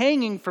Haman,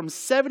 hanging from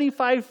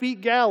 75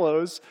 feet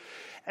gallows,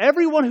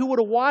 everyone who would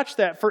have watched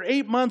that for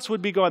 8 months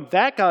would be going,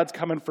 that God's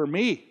coming for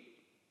me.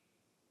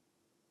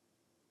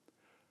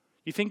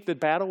 You think the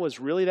battle was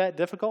really that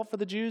difficult for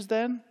the Jews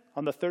then,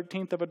 on the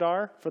 13th of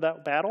Adar, for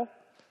that battle?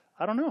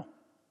 I don't know.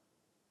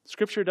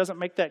 Scripture doesn't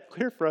make that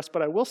clear for us,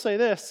 but I will say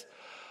this.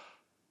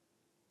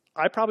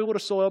 I probably would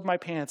have soiled my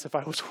pants if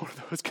I was one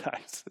of those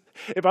guys.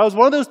 If I was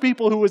one of those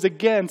people who was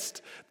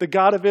against the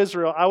God of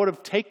Israel, I would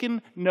have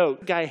taken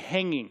note. Guy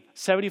hanging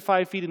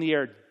 75 feet in the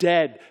air,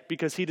 dead,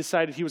 because he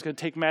decided he was going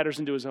to take matters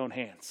into his own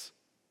hands.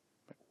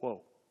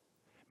 Whoa.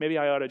 Maybe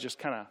I ought to just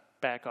kind of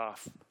back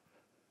off.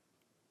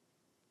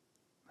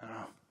 I don't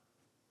know.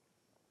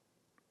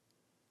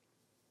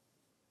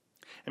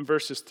 In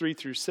verses 3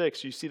 through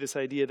 6, you see this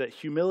idea that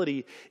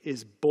humility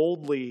is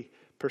boldly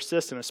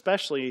persistent,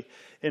 especially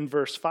in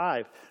verse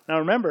 5. Now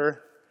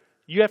remember,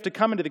 you have to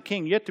come into the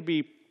king. You have to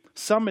be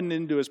summoned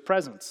into his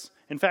presence.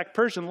 In fact,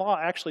 Persian law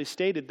actually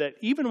stated that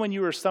even when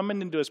you were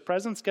summoned into his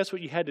presence, guess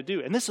what you had to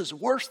do? And this is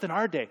worse than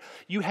our day.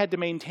 You had to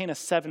maintain a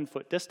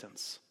 7-foot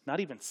distance, not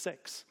even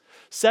 6.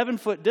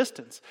 7-foot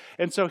distance.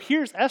 And so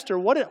here's Esther.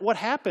 What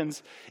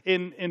happens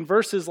in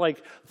verses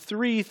like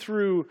 3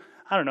 through,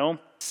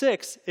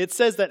 6? It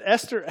says that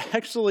Esther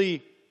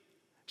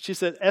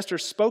Esther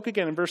spoke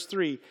again in verse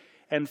 3,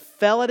 and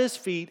fell at his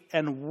feet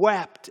and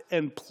wept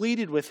and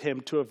pleaded with him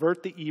to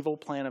avert the evil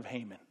plan of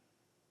Haman.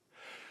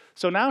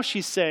 So now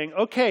she's saying,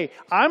 okay,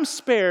 I'm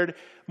spared.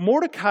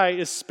 Mordecai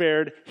is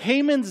spared.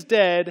 Haman's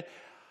dead.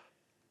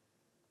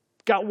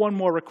 Got one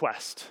more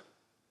request.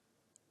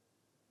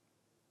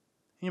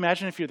 Can you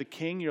imagine if you're the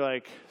king, you're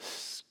like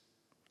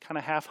kind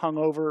of half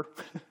hungover,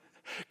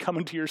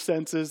 coming to your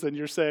senses, and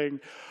you're saying,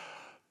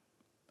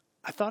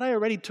 I thought I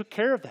already took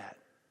care of that.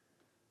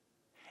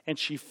 And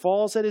she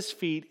falls at his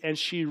feet and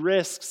she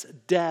risks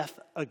death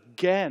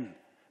again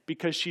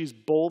because she's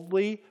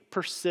boldly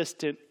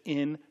persistent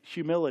in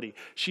humility.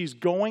 She's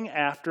going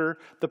after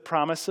the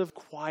promise of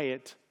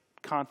quiet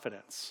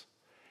confidence.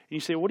 And you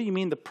say, what do you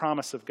mean the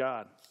promise of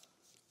God?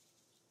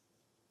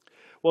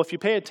 Well, if you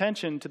pay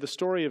attention to the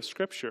story of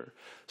Scripture,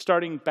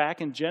 starting back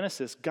in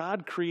Genesis,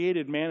 God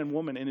created man and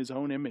woman in his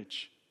own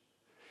image.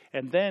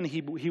 And then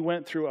he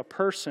went through a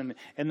person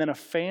and then a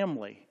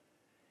family.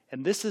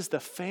 And this is the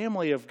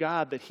family of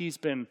God that he's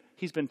been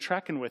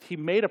trekking with. He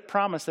made a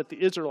promise that the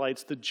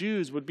Israelites, the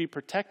Jews, would be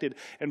protected.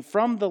 And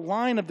from the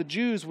line of the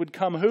Jews would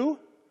come who?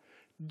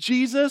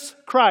 Jesus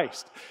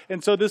Christ.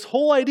 And so this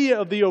whole idea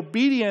of the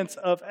obedience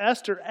of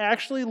Esther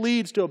actually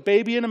leads to a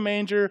baby in a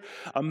manger,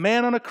 a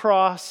man on a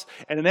cross,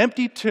 and an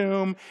empty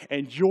tomb,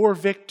 and your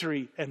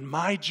victory, and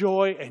my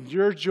joy, and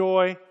your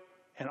joy,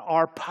 and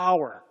our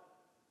power.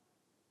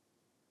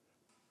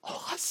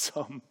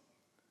 Awesome.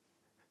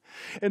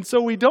 And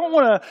so we don't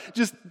want to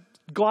just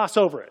gloss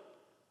over it.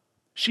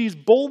 She's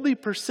boldly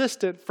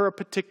persistent for a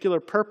particular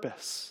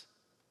purpose.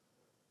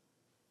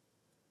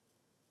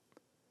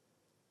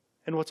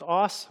 And what's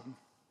awesome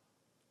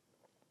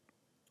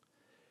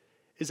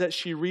is that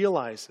she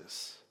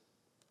realizes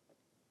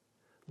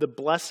the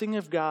blessing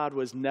of God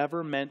was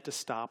never meant to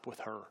stop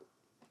with her.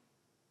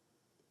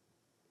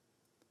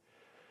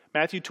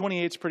 Matthew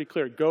 28 is pretty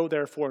clear. Go,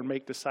 therefore, and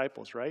make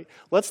disciples, right?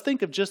 Let's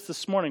think of just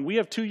this morning. We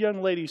have 2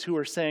 young ladies who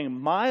are saying,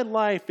 my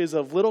life is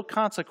of little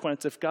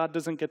consequence if God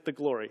doesn't get the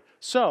glory.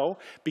 So,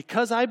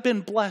 because I've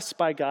been blessed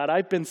by God,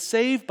 I've been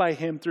saved by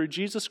Him through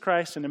Jesus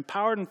Christ and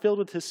empowered and filled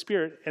with His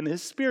Spirit, and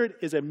His Spirit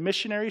is a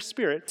missionary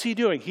spirit. What's He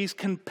doing? He's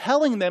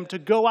compelling them to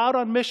go out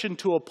on mission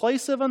to a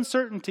place of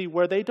uncertainty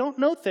where they don't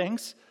know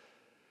things.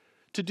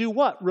 To do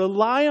what?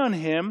 Rely on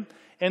Him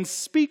and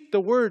speak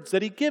the words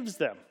that He gives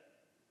them.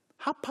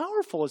 How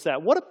powerful is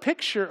that? What a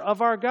picture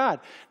of our God.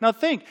 Now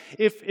think,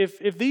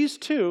 if these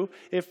two,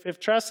 if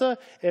Tressa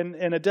and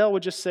Adele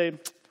would just say,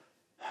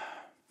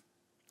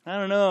 I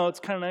don't know, it's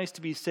kind of nice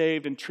to be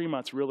saved and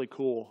Tremont's really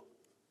cool.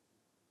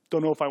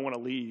 Don't know if I want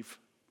to leave.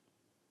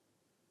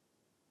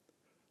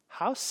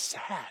 How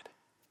sad.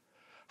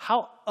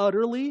 How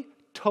utterly,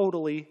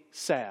 totally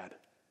sad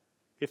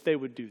if they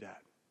would do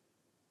that.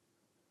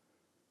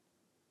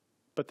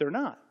 But they're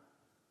not.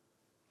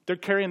 They're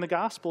carrying the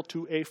gospel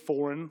to a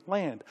foreign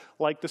land,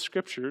 like the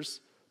scriptures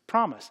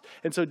promise.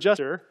 And so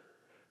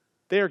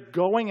they are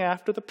going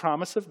after the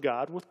promise of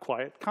God with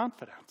quiet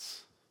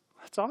confidence.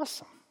 That's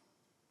awesome.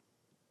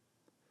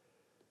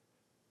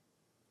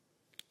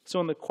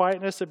 So in the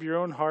quietness of your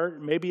own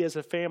heart, maybe as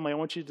a family, I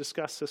want you to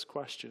discuss this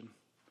question.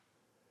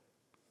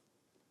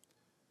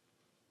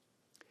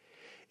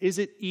 Is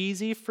it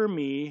easy for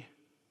me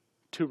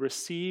to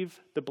receive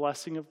the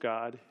blessing of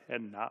God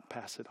and not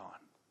pass it on?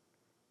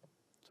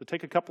 So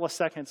take a couple of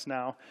seconds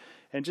now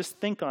and just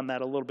think on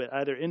that a little bit,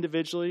 either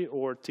individually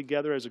or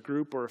together as a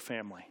group or a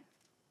family.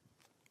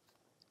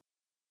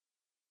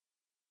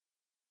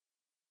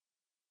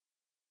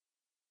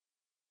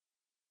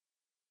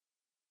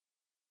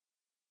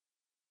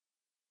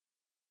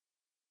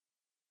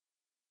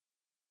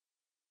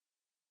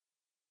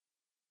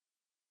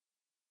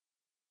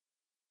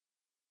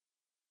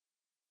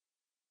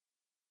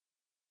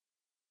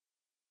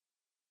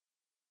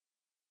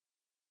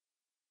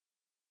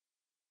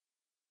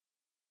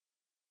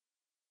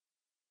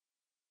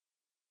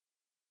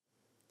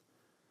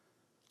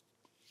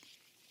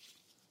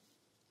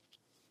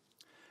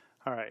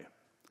 All right,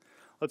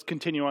 let's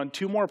continue on.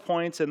 2 more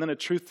points and then a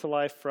truth to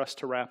life for us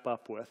to wrap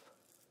up with.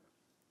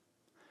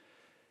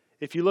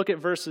 If you look at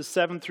verses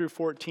 7 through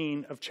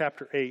 14 of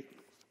chapter 8,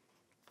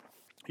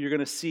 you're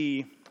going to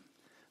see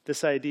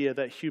this idea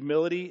that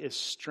humility is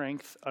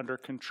strength under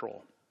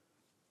control.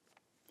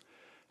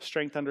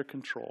 Strength under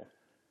control.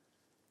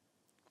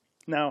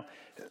 Now,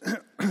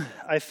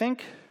 I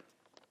think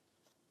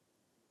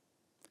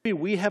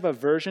we have a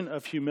version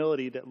of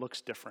humility that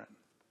looks different.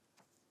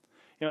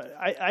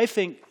 I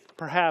think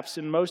perhaps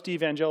in most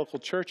evangelical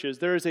churches,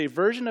 there is a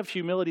version of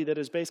humility that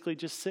is basically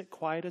just sit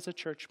quiet as a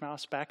church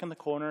mouse back in the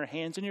corner,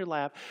 hands in your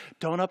lap,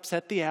 don't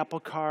upset the apple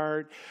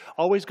cart,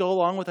 always go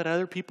along with what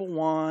other people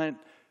want.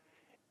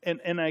 And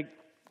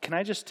can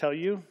I just tell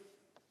you,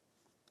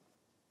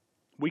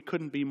 we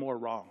couldn't be more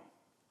wrong.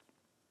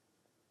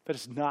 That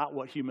is not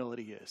what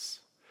humility is.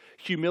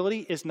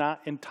 Humility is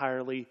not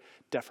entirely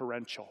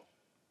deferential.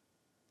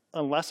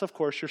 Unless, of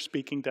course, you're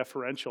speaking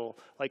deferential,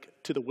 like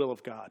to the will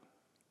of God.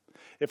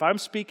 If I'm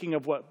speaking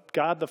of what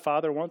God the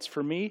Father wants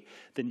for me,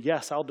 then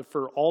yes, I'll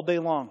defer all day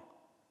long.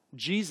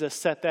 Jesus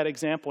set that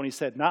example and he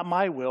said, not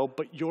my will,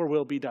 but your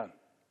will be done.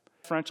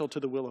 Deferential to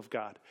the will of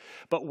God.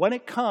 But when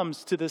it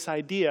comes to this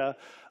idea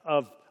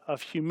of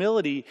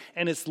humility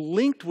and it's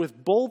linked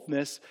with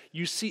boldness,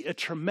 you see a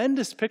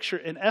tremendous picture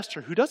in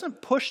Esther who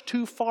doesn't push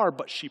too far,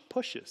 but she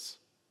pushes.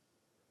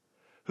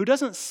 Who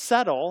doesn't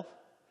settle,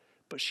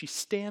 but she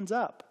stands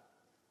up.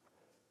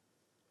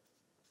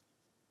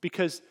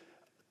 Because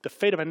the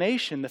fate of a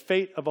nation, the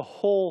fate of a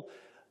whole,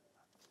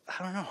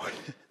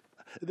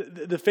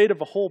 the fate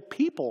of a whole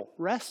people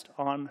rest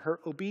on her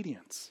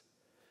obedience.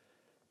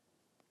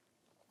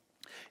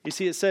 You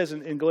see, it says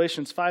in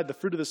Galatians 5, the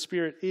fruit of the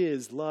Spirit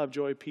is love,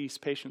 joy, peace,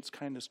 patience,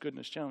 kindness,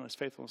 goodness, gentleness,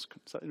 faithfulness.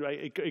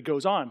 Right? It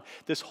goes on.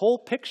 This whole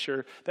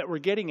picture that we're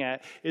getting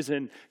at is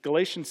in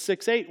Galatians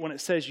 6:8 when it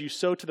says you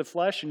sow to the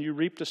flesh and you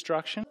reap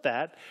destruction.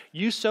 That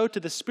you sow to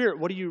the Spirit,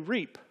 what do you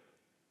reap?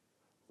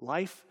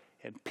 Life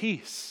and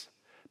peace.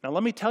 Now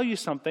let me tell you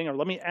something, or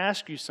let me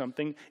ask you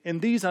something.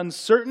 In these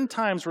uncertain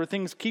times where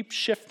things keep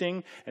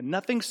shifting and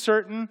nothing's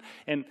certain,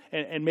 and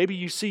maybe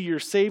you see your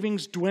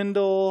savings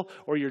dwindle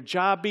or your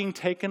job being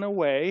taken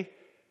away,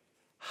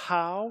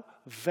 how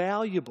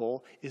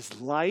valuable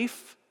is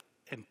life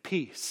and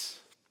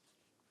peace?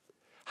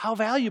 How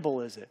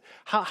valuable is it?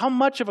 How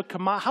much of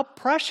how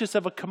precious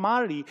of a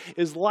commodity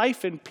is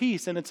life and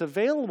peace, and it's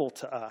available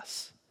to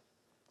us?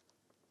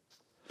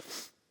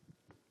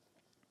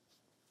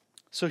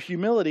 So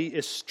humility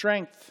is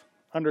strength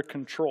under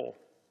control.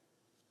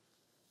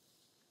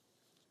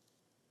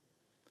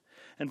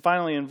 And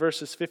finally, in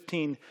verses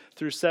 15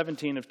 through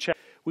 17 of chapter,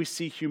 we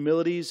see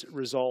humility's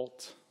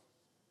result.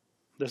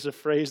 There's a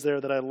phrase there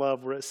that I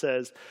love where it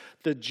says,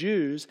 the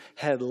Jews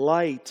had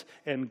light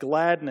and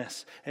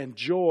gladness and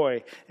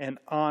joy and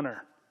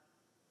honor.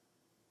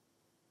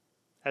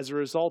 As a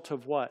result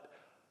of what?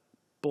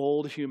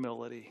 Bold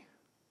humility.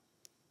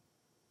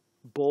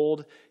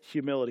 Bold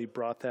humility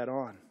brought that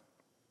on.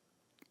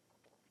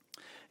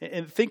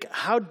 And think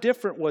how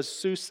different was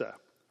Susa,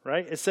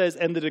 right? It says,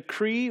 and the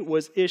decree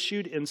was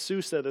issued in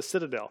Susa, the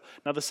citadel.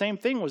 Now the same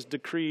thing was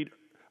decreed,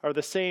 or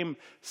the same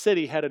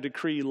city had a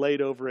decree laid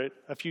over it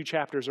a few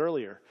chapters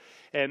earlier.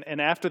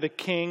 And after the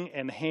king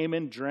and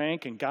Haman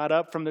drank and got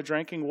up from the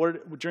drinking, what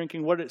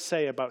did it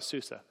say about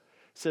Susa?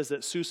 It says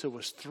that Susa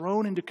was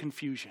thrown into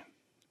confusion.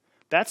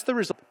 That's the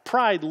result.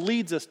 Pride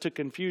leads us to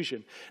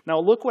confusion. Now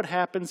look what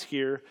happens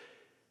here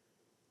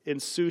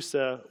in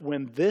Susa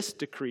when this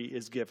decree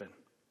is given.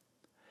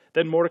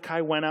 Then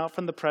Mordecai went out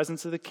from the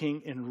presence of the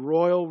king in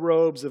royal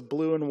robes of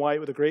blue and white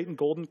with a great and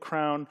golden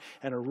crown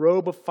and a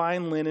robe of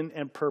fine linen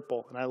and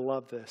purple. And I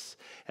love this.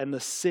 And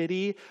the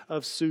city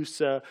of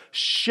Susa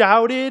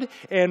shouted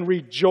and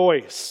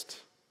rejoiced.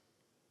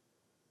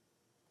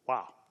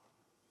 Wow.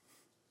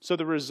 So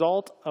the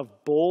result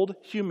of bold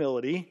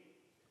humility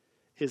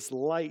is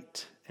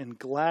light and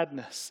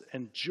gladness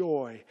and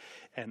joy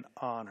and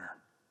honor.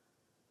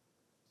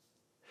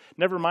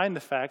 Never mind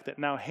the fact that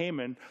now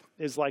Haman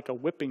is like a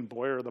whipping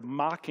boy or the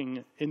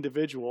mocking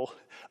individual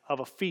of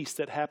a feast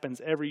that happens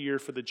every year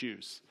for the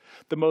Jews.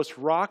 The most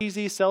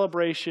easy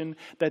celebration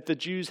that the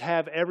Jews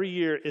have every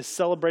year is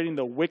celebrating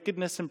the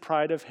wickedness and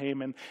pride of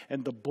Haman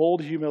and the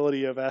bold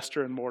humility of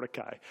Esther and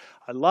Mordecai.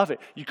 I love it.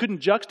 You couldn't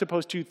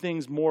juxtapose two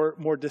things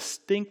more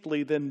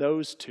distinctly than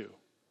those two.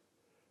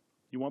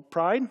 You want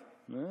pride?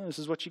 Well, this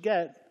is what you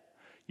get.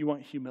 You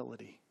want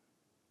humility.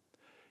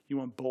 You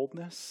want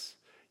boldness.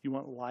 You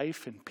want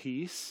life and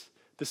peace.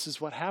 This is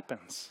what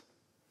happens.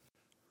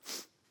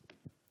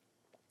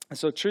 And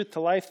so truth to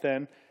life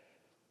then,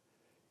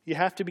 you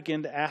have to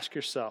begin to ask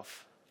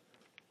yourself.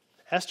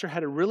 Esther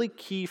had a really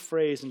key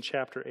phrase in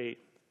chapter 8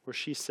 where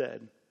she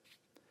said,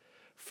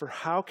 "For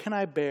how can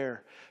I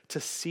bear to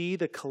see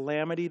the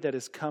calamity that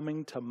is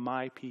coming to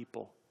my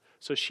people?"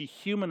 So she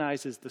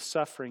humanizes the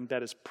suffering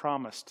that is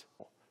promised.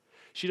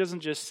 She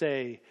doesn't just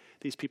say,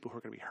 these people who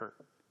are going to be hurt.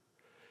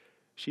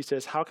 She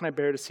says, how can I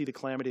bear to see the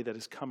calamity that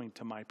is coming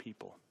to my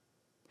people?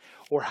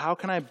 Or how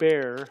can I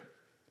bear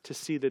to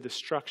see the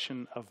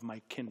destruction of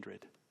my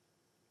kindred?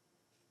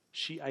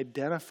 She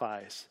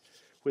identifies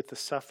with the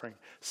suffering.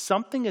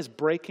 Something is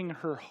breaking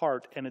her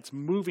heart and it's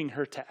moving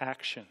her to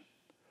action.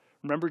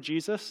 Remember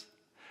Jesus?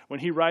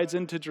 When he rides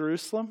into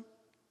Jerusalem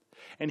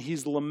and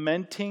he's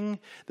lamenting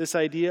this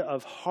idea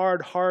of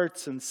hard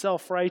hearts and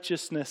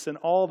self-righteousness and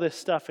all this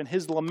stuff. And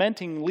his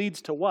lamenting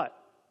leads to what?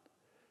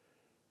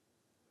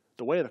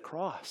 The way of the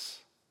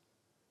cross.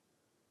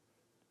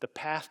 The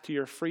path to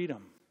your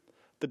freedom.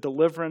 The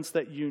deliverance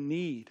that you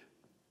need.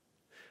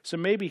 So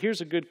maybe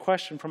here's a good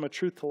question from a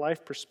truth to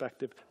life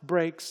perspective.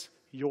 Breaks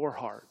your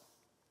heart?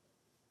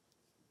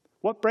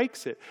 What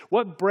breaks it?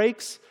 What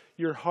breaks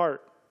your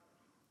heart?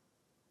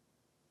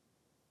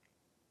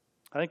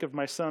 I think of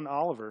my son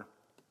Oliver.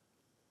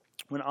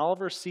 When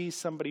Oliver sees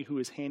somebody who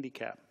is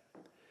handicapped,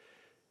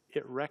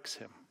 it wrecks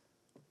him.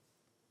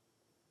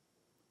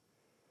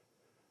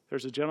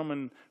 There's a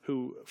gentleman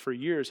who for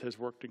years has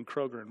worked in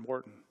Kroger in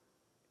Wharton.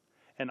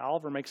 And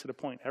Oliver makes it a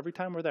point every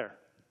time we're there,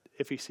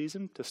 if he sees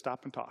him, to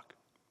stop and talk.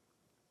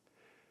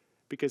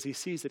 Because he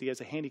sees that he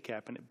has a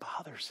handicap and it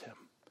bothers him.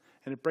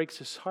 And it breaks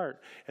his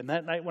heart. And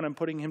that night when I'm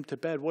putting him to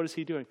bed, what is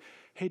he doing?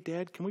 Hey,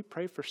 Dad, can we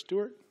pray for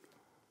Stuart?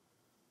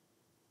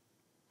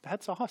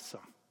 That's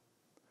awesome.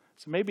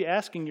 So maybe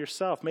asking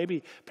yourself,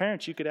 maybe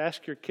parents, you could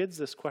ask your kids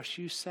this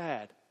question. You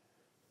sad.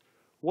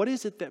 What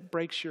is it that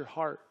breaks your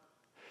heart?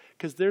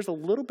 Because there's a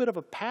little bit of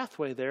a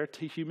pathway there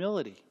to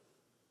humility.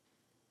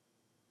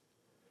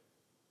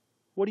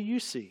 What do you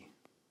see?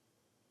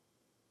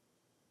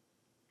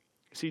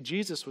 See,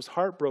 Jesus was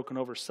heartbroken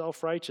over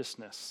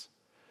self-righteousness.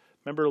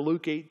 Remember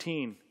Luke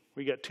 18,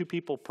 we got two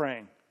people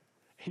praying.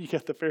 And you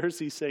got the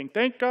Pharisee saying,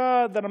 thank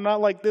God that I'm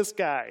not like this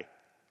guy.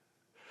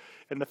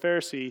 And the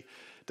Pharisee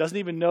doesn't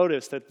even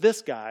notice that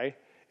this guy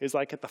is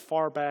like at the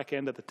far back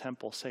end of the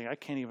temple saying, I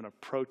can't even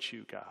approach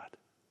you, God.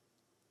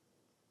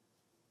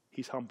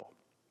 He's humble.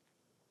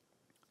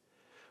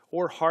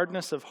 Or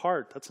hardness of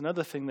heart. That's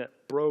another thing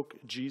that broke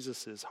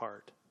Jesus'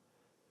 heart.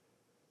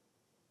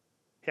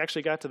 He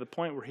actually got to the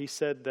point where he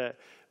said that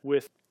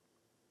with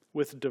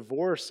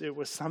divorce, it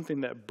was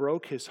something that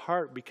broke his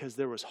heart because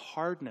there was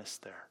hardness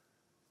there.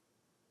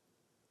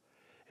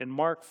 In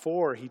Mark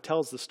 4, he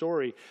tells the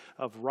story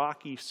of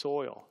rocky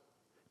soil.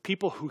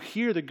 People who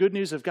hear the good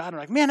news of God are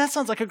like, man, that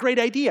sounds like a great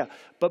idea.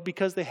 But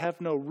because they have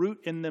no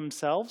root in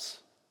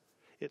themselves,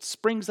 it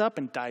springs up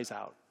and dies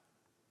out.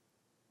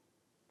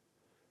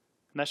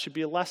 And that should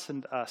be a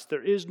lesson to us.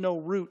 There is no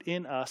root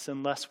in us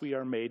unless we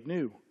are made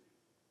new.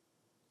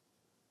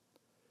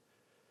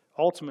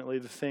 Ultimately,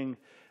 the thing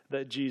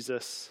that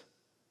Jesus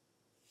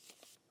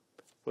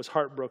was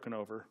heartbroken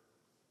over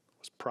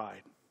was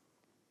pride.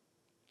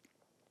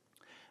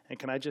 And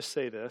can I just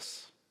say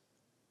this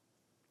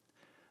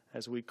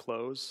as we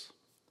close?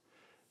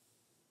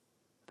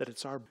 That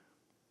it's our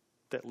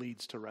that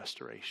leads to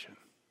restoration.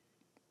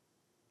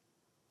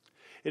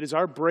 It is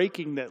our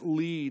breaking that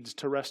leads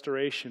to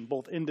restoration,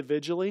 both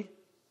individually.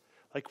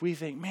 Like we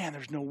think, man,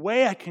 there's no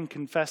way I can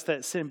confess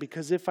that sin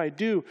because if I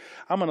do,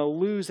 I'm going to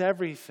lose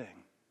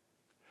everything.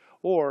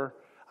 Or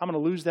I'm going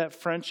to lose that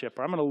friendship,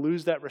 or I'm going to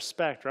lose that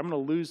respect, or I'm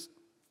going to lose.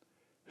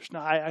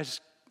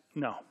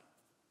 No.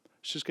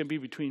 It's just going to be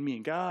between me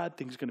and God.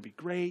 Things are going to be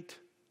great.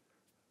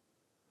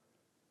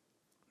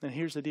 And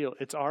here's the deal.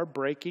 It's our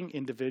breaking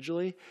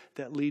individually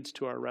that leads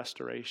to our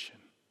restoration.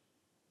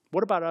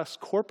 What about us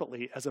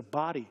corporately as a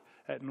body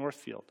at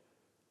Northfield?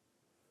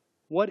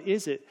 What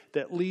is it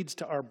that leads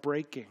to our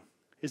breaking?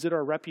 Is it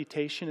our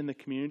reputation in the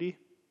community?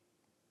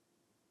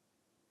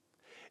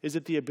 Is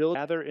it the ability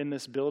to gather in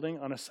this building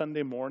on a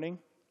Sunday morning?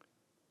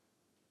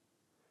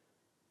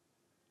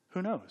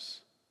 Who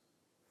knows?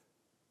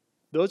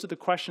 Those are the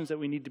questions that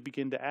we need to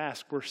begin to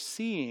ask. We're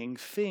seeing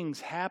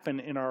things happen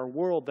in our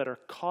world that are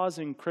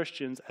causing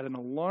Christians at an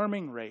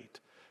alarming rate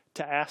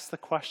to ask the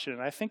question,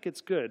 and I think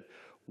it's good,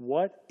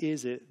 What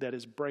is it that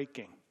is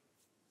breaking?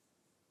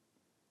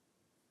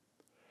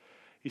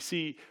 You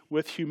see,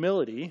 with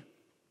humility,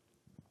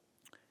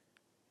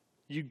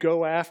 you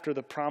go after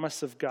the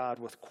promise of God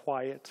with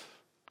quiet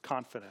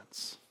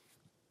confidence.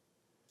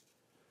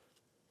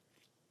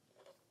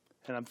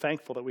 And I'm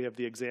thankful that we have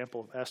the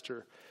example of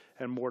Esther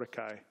and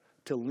Mordecai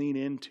to lean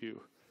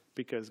into,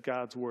 because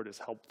God's word is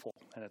helpful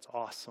and it's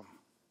awesome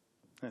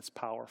and it's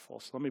powerful.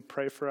 So let me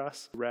pray for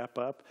us, wrap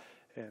up,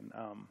 and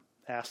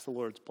ask the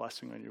Lord's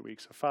blessing on your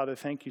week. So Father,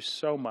 thank you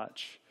so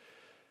much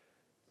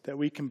that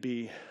we can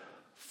be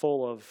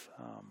full of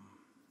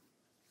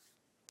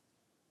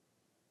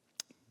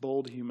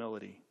bold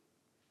humility.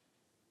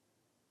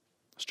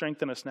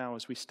 Strengthen us now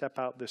as we step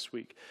out this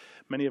week.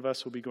 Many of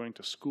us will be going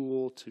to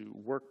school, to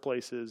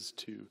workplaces,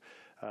 to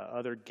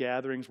other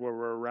gatherings where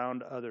we're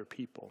around other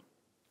people.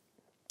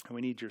 And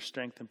we need your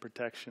strength and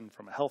protection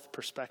from a health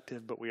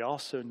perspective, but we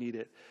also need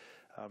it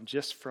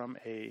just from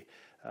a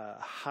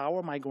how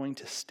am I going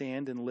to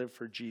stand and live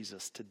for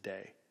Jesus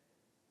today?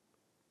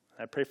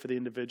 I pray for the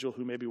individual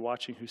who may be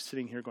watching, who's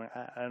sitting here going,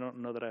 I don't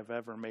know that I've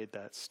ever made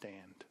that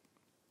stand.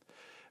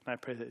 And I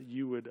pray that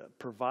you would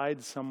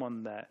provide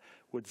someone that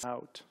would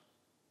out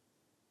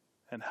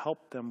and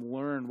help them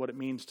learn what it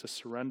means to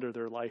surrender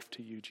their life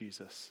to you,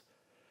 Jesus,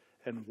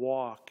 and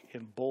walk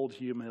in bold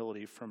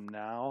humility from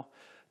now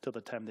till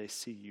the time they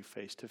see you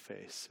face to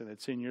face. And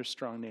it's in your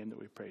strong name that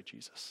we pray,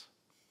 Jesus.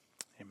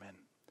 Amen.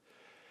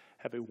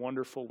 Have a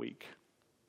wonderful week.